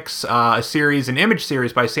comics, an Image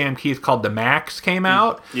series by Sam Keith called The Max came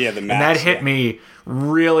out. Yeah, The Max. And that hit me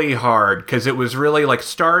really hard because it was really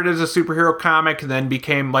started as a superhero comic and then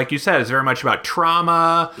became, like you said, it's very much about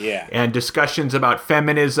trauma and discussions about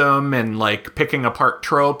feminism and picking apart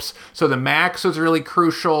tropes. So The Max was really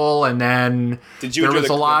crucial, and then there was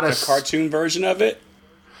a lot of the cartoon version of it.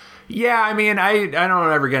 Yeah, I mean, I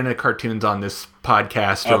don't ever get into cartoons on this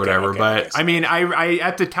podcast or whatever, but I mean, I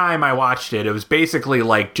at the time I watched it, it was basically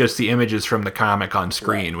like just the images from the comic on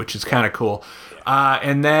screen, which is kind of cool.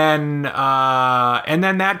 And then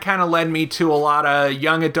that kind of led me to a lot of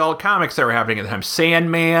young adult comics that were happening at the time.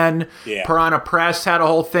 Sandman, Piranha Press had a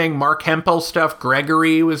whole thing. Mark Hempel stuff.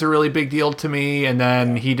 Gregory was a really big deal to me. And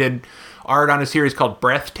then he did art on a series called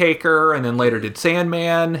Breathtaker, and then later did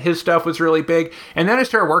Sandman. His stuff was really big. And then I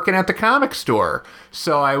started working at the comic store.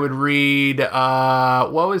 So I would read,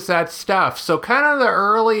 what was that stuff? So kind of the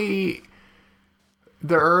early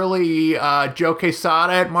Joe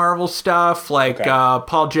Quesada at Marvel stuff, like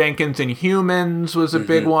Paul Jenkins and Humans was a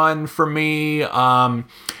big one for me.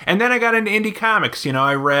 And then I got into indie comics. You know,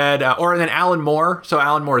 I read, or then Alan Moore. So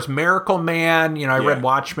Alan Moore's Miracle Man. You know, I read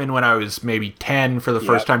Watchmen when I was maybe 10 for the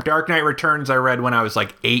first time. Dark Knight Returns I read when I was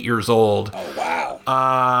like 8 years old. Oh,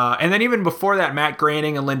 wow. And then even before that, Matt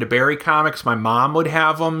Groening and Linda Berry comics, my mom would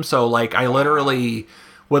have them. So like I literally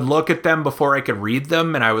would look at them before I could read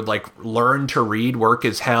them, and I would like learn to read Work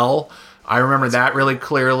as Hell. I remember that really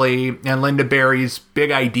clearly. And Linda Berry's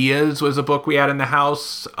Big Ideas was a book we had in the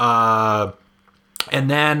house. And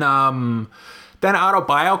then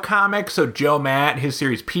Autobio comics. So Joe Matt, his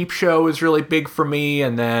series Peep Show was really big for me.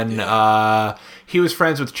 And then he was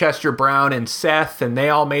friends with Chester Brown and Seth, and they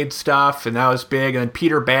all made stuff, and that was big. And then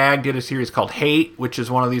Peter Bagg did a series called Hate, which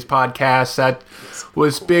is one of these podcasts that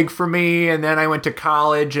was big for me. And then I went to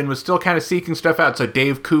college and was still kind of seeking stuff out. So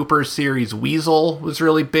Dave Cooper's series Weasel was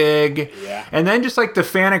really big. Yeah. And then just like the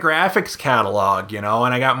Fantagraphics catalog, you know,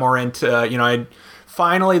 and I got more into, you know,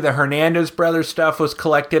 finally the Hernandez Brothers stuff was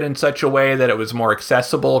collected in such a way that it was more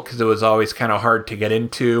accessible, because it was always kind of hard to get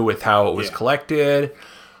into with how it was collected.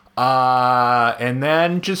 And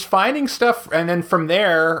then just finding stuff, and then from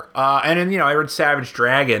there, and then, you know, I read Savage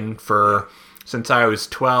Dragon since I was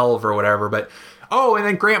 12 or whatever, but and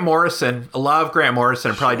then Grant Morrison. I love Grant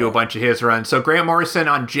Morrison. Probably do a bunch of his runs. So Grant Morrison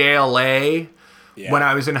on JLA when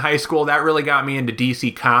I was in high school, that really got me into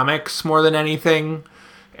DC Comics more than anything.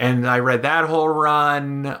 And I read that whole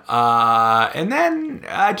run. And then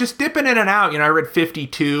just dipping in and out. You know, I read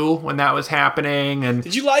 52 when that was happening. And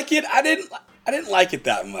did you like it? I didn't like it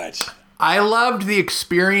that much. I loved the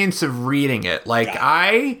experience of reading it. Like,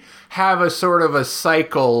 I have a sort of a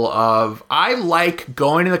cycle of, I like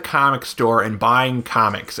going to the comic store and buying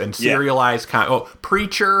comics and serialized comics.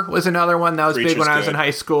 Preacher was another one that was big when I was in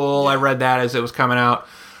high school. I read that as it was coming out.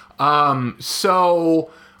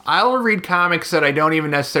 So I'll read comics that I don't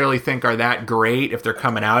even necessarily think are that great if they're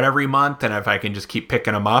coming out every month, and if I can just keep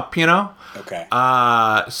picking them up, you know? Okay.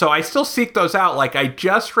 So I still seek those out. Like, I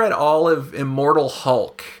just read all of Immortal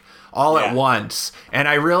Hulk at once, and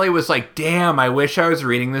I really was like, damn, I wish I was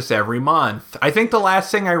reading this every month. I think the last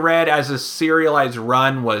thing I read as a serialized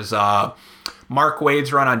run was Mark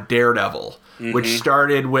Waid's run on Daredevil, which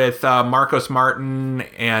started with Marcos Martin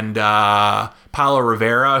and Paulo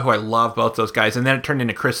Rivera, who I love both those guys, and then it turned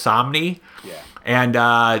into Chris Samnee. Yeah.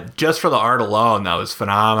 And just for the art alone, that was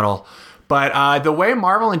phenomenal. But the way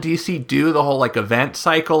Marvel and DC do the whole like event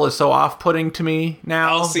cycle is so off-putting to me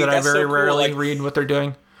now that I very rarely read what they're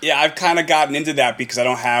doing. Yeah, I've kind of gotten into that because I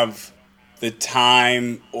don't have the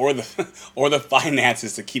time or the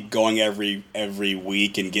finances to keep going every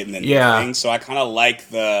week and getting the new thing. So I kind of like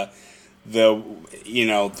the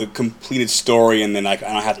completed story, and then I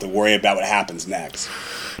don't have to worry about what happens next.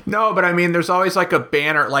 No, but I mean, there's always like a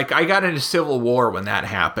banner. Like, I got into Civil War when that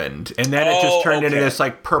happened, and then it just turned into this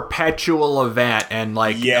like perpetual event, and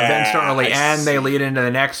like events don't really end; they lead into the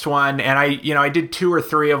next one. And I did 2 or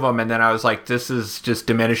 3 of them, and then I was like, this is just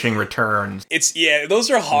diminishing returns. Those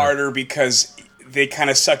are harder because they kind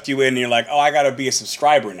of sucked you in, and you're like, oh, I got to be a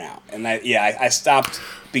subscriber now, and I stopped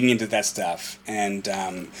being into that stuff. And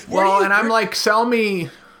I'm like, sell me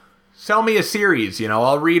a series, you know.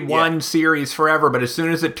 I'll read one series forever, but as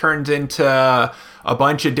soon as it turns into a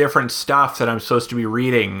bunch of different stuff that I'm supposed to be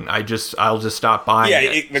reading, I'll just stop buying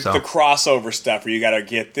it. The crossover stuff where you got to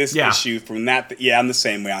get this issue from that. Yeah, I'm the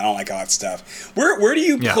same way. I don't like all that stuff. Where do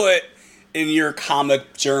you put in your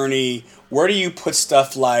comic journey? Where do you put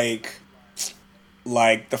stuff like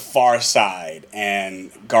The Far Side and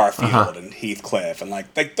Garfield and Heathcliff, and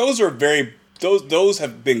like those are those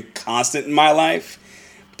have been constant in my life.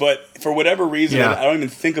 But for whatever reason, I don't even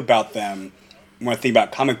think about them when I think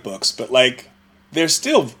about comic books. But, like, they're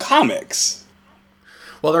still comics.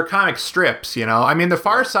 Well, they're comic strips, you know. I mean, The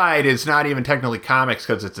Far Side is not even technically comics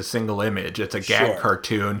because it's a single image. It's a gag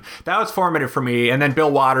cartoon. That was formative for me. And then Bill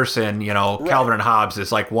Watterson, you know, Calvin and Hobbes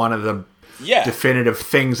is, like, one of the definitive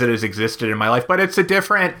things that has existed in my life. But it's a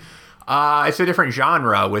different It's a different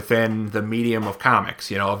genre within the medium of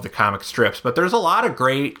comics, of the comic strips. But there's a lot of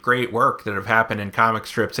great work that have happened in comic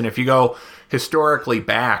strips. And if you go historically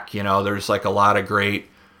back, there's like a lot of great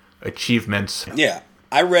achievements. Yeah.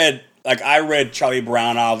 I read Charlie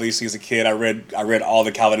Brown, obviously, as a kid. I read all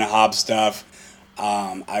the Calvin and Hobbes stuff.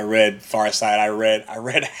 I read Far Side. I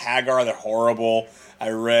read Hagar the Horrible. I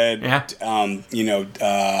read, was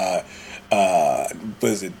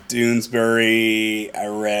it Doonesbury? I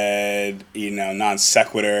read, Non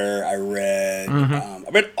Sequitur. I read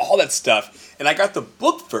all that stuff, and I got the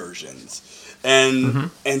book versions, and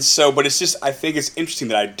so, but it's just, I think it's interesting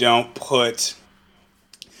that I don't put,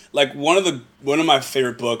 like, one of my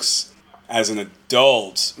favorite books as an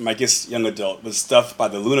adult, I guess young adult, was stuff by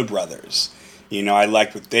the Luna Brothers. I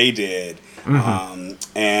liked what they did,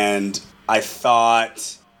 and I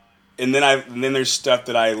thought, and then there's stuff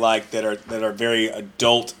that I like that are very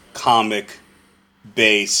adult comic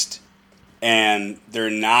based, and they're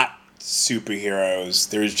not superheroes.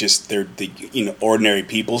 They're the ordinary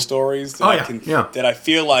people stories that that I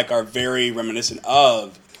feel like are very reminiscent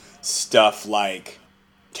of stuff like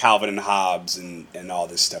Calvin and Hobbes and all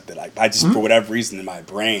this stuff that I just for whatever reason in my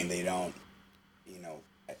brain they don't.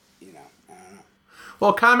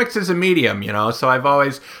 Well, comics is a medium, so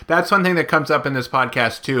that's one thing that comes up in this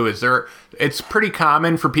podcast too, it's pretty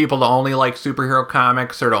common for people to only like superhero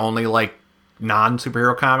comics or to only like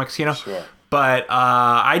non-superhero comics, Sure. But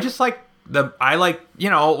I just like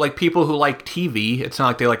like people who like TV. It's not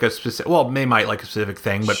like they like a specific, well, they might like a specific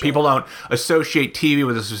thing, but people don't associate TV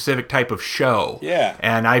with a specific type of show. Yeah.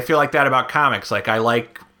 And I feel like that about comics. Like I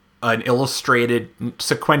like an illustrated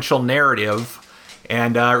sequential narrative.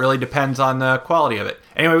 And it really depends on the quality of it.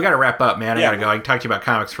 Anyway, we got to wrap up, man. I got to go. I can talk to you about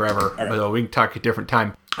comics forever. Right. But we can talk at a different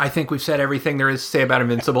time. I think we've said everything there is to say about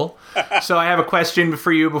Invincible. So I have a question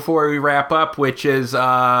for you before we wrap up, which is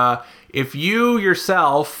if you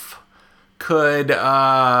yourself could,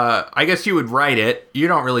 I guess you would write it. You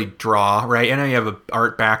don't really draw, right? I know you have an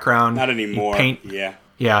art background. Not anymore. You paint. Yeah.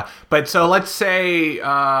 Yeah, but so let's say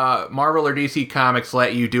Marvel or DC Comics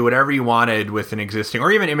let you do whatever you wanted with an existing,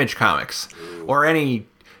 or even Image Comics, or any.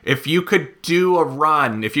 If you could do a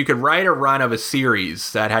run, if you could write a run of a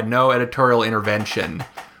series that had no editorial intervention,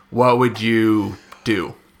 what would you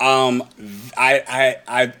do? I've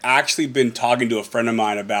actually been talking to a friend of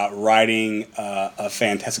mine about writing a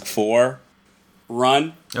Fantastic Four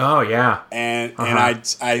run. Oh yeah, and I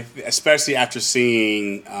especially after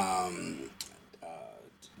seeing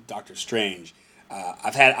Doctor Strange,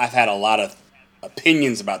 I've had a lot of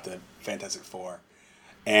opinions about the Fantastic Four,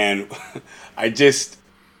 and I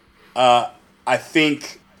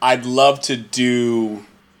think I'd love to do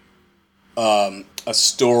a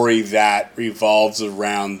story that revolves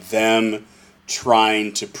around them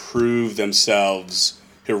trying to prove themselves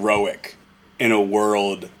heroic in a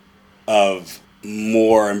world of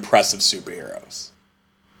more impressive superheroes.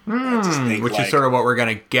 Which is sort of what we're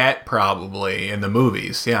gonna get probably in the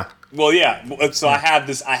movies, yeah. Well, yeah. So I have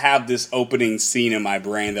this opening scene in my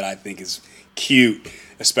brain that I think is cute,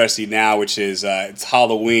 especially now, which is it's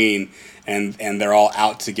Halloween and they're all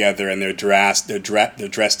out together and they're dressed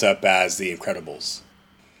up as the Incredibles.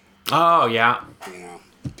 Oh yeah.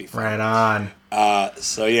 It'd be fun. Right on.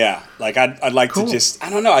 So yeah, like I'd like to just, I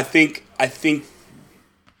don't know. I think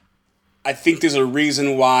there's a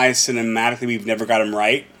reason why cinematically we've never got them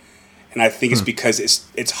right, and I think it's because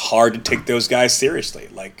it's hard to take those guys seriously.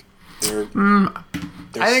 Like they're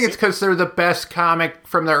I think it's because they're the best comic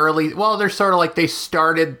from the early. Well, they're sort of like they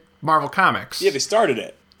started Marvel Comics. Yeah, they started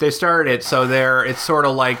it. So it's sort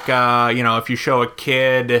of like if you show a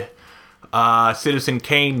kid Citizen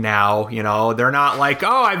Kane now, they're not like,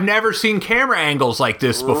 oh, I've never seen camera angles like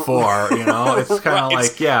this before. It's kind of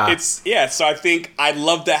like, yeah. So I think I'd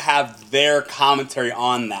love to have their commentary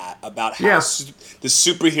on that about how the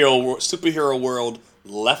superhero world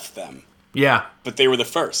left them. Yeah. But they were the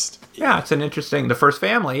first. Yeah, it's the first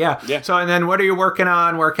family, yeah. So, and then what are you working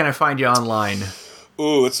on? Where can I find you online?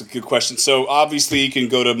 Ooh, that's a good question. So, obviously, you can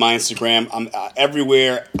go to my Instagram. I'm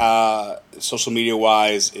everywhere, social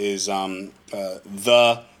media-wise, is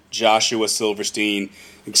the Joshua Silverstein,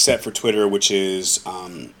 except for Twitter, which is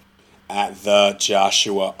at the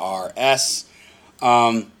Joshua RS.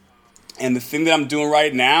 And the thing that I'm doing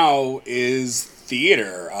right now is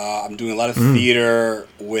theater. I'm doing a lot of theater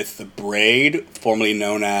with the Braid, formerly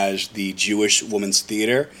known as the Jewish Women's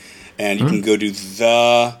Theater. And you can go to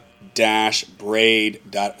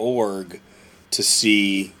the-braid.org to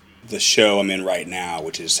see the show I'm in right now,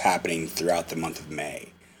 which is happening throughout the month of May.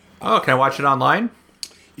 Oh, can I watch it online?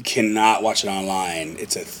 You cannot watch it online.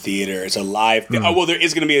 It's a theater. It's a live... Oh, well, there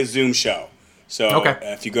is going to be a Zoom show. So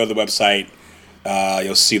if you go to the website,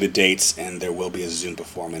 you'll see the dates, and there will be a Zoom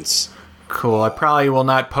performance. Cool. I probably will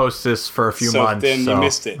not post this for a few months. Then you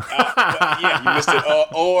missed it. You missed it.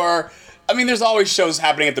 Or, I mean, there's always shows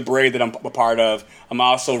happening at the Braid that I'm a part of. I'm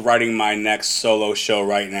also writing my next solo show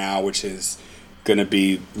right now, which is going to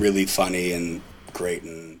be really funny and great,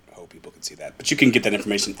 and I hope people can see that. But you can get that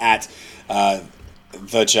information at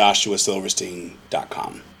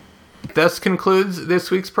thejoshuasilverstein.com. This concludes this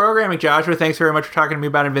week's programming. Joshua, thanks very much for talking to me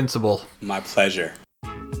about Invincible. My pleasure.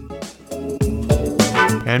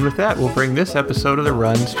 And with that, we'll bring this episode of The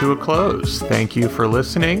Runs to a close. Thank you for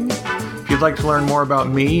listening. If you'd like to learn more about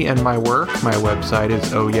me and my work, my website is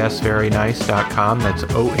ohyesverynice.com. That's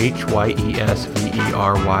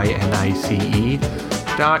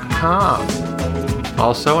ohyesverynice.com.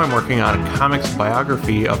 Also, I'm working on a comics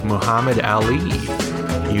biography of Muhammad Ali.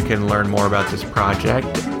 You can learn more about this project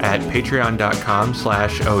at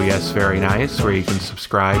patreon.com/ohyesverynice, where you can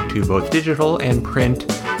subscribe to both digital and print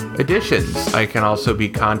editions. I can also be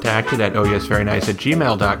contacted at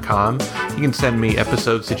ohyesverynice@gmail.com. You can send me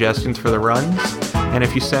episode suggestions for the runs, and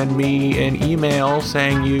if you send me an email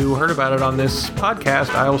saying you heard about it on this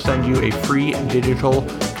podcast, I will send you a free digital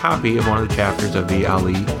copy of one of the chapters of the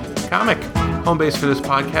Ali comic. Home base for this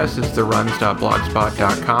podcast is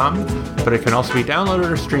theruns.blogspot.com, but it can also be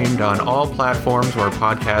downloaded or streamed on all platforms where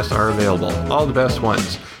podcasts are available, all the best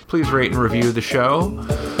ones. Please rate and review the show,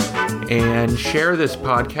 and share this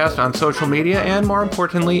podcast on social media, and more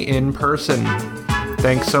importantly, in person.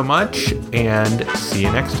 Thanks so much, and see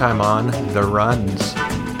you next time on The Runs.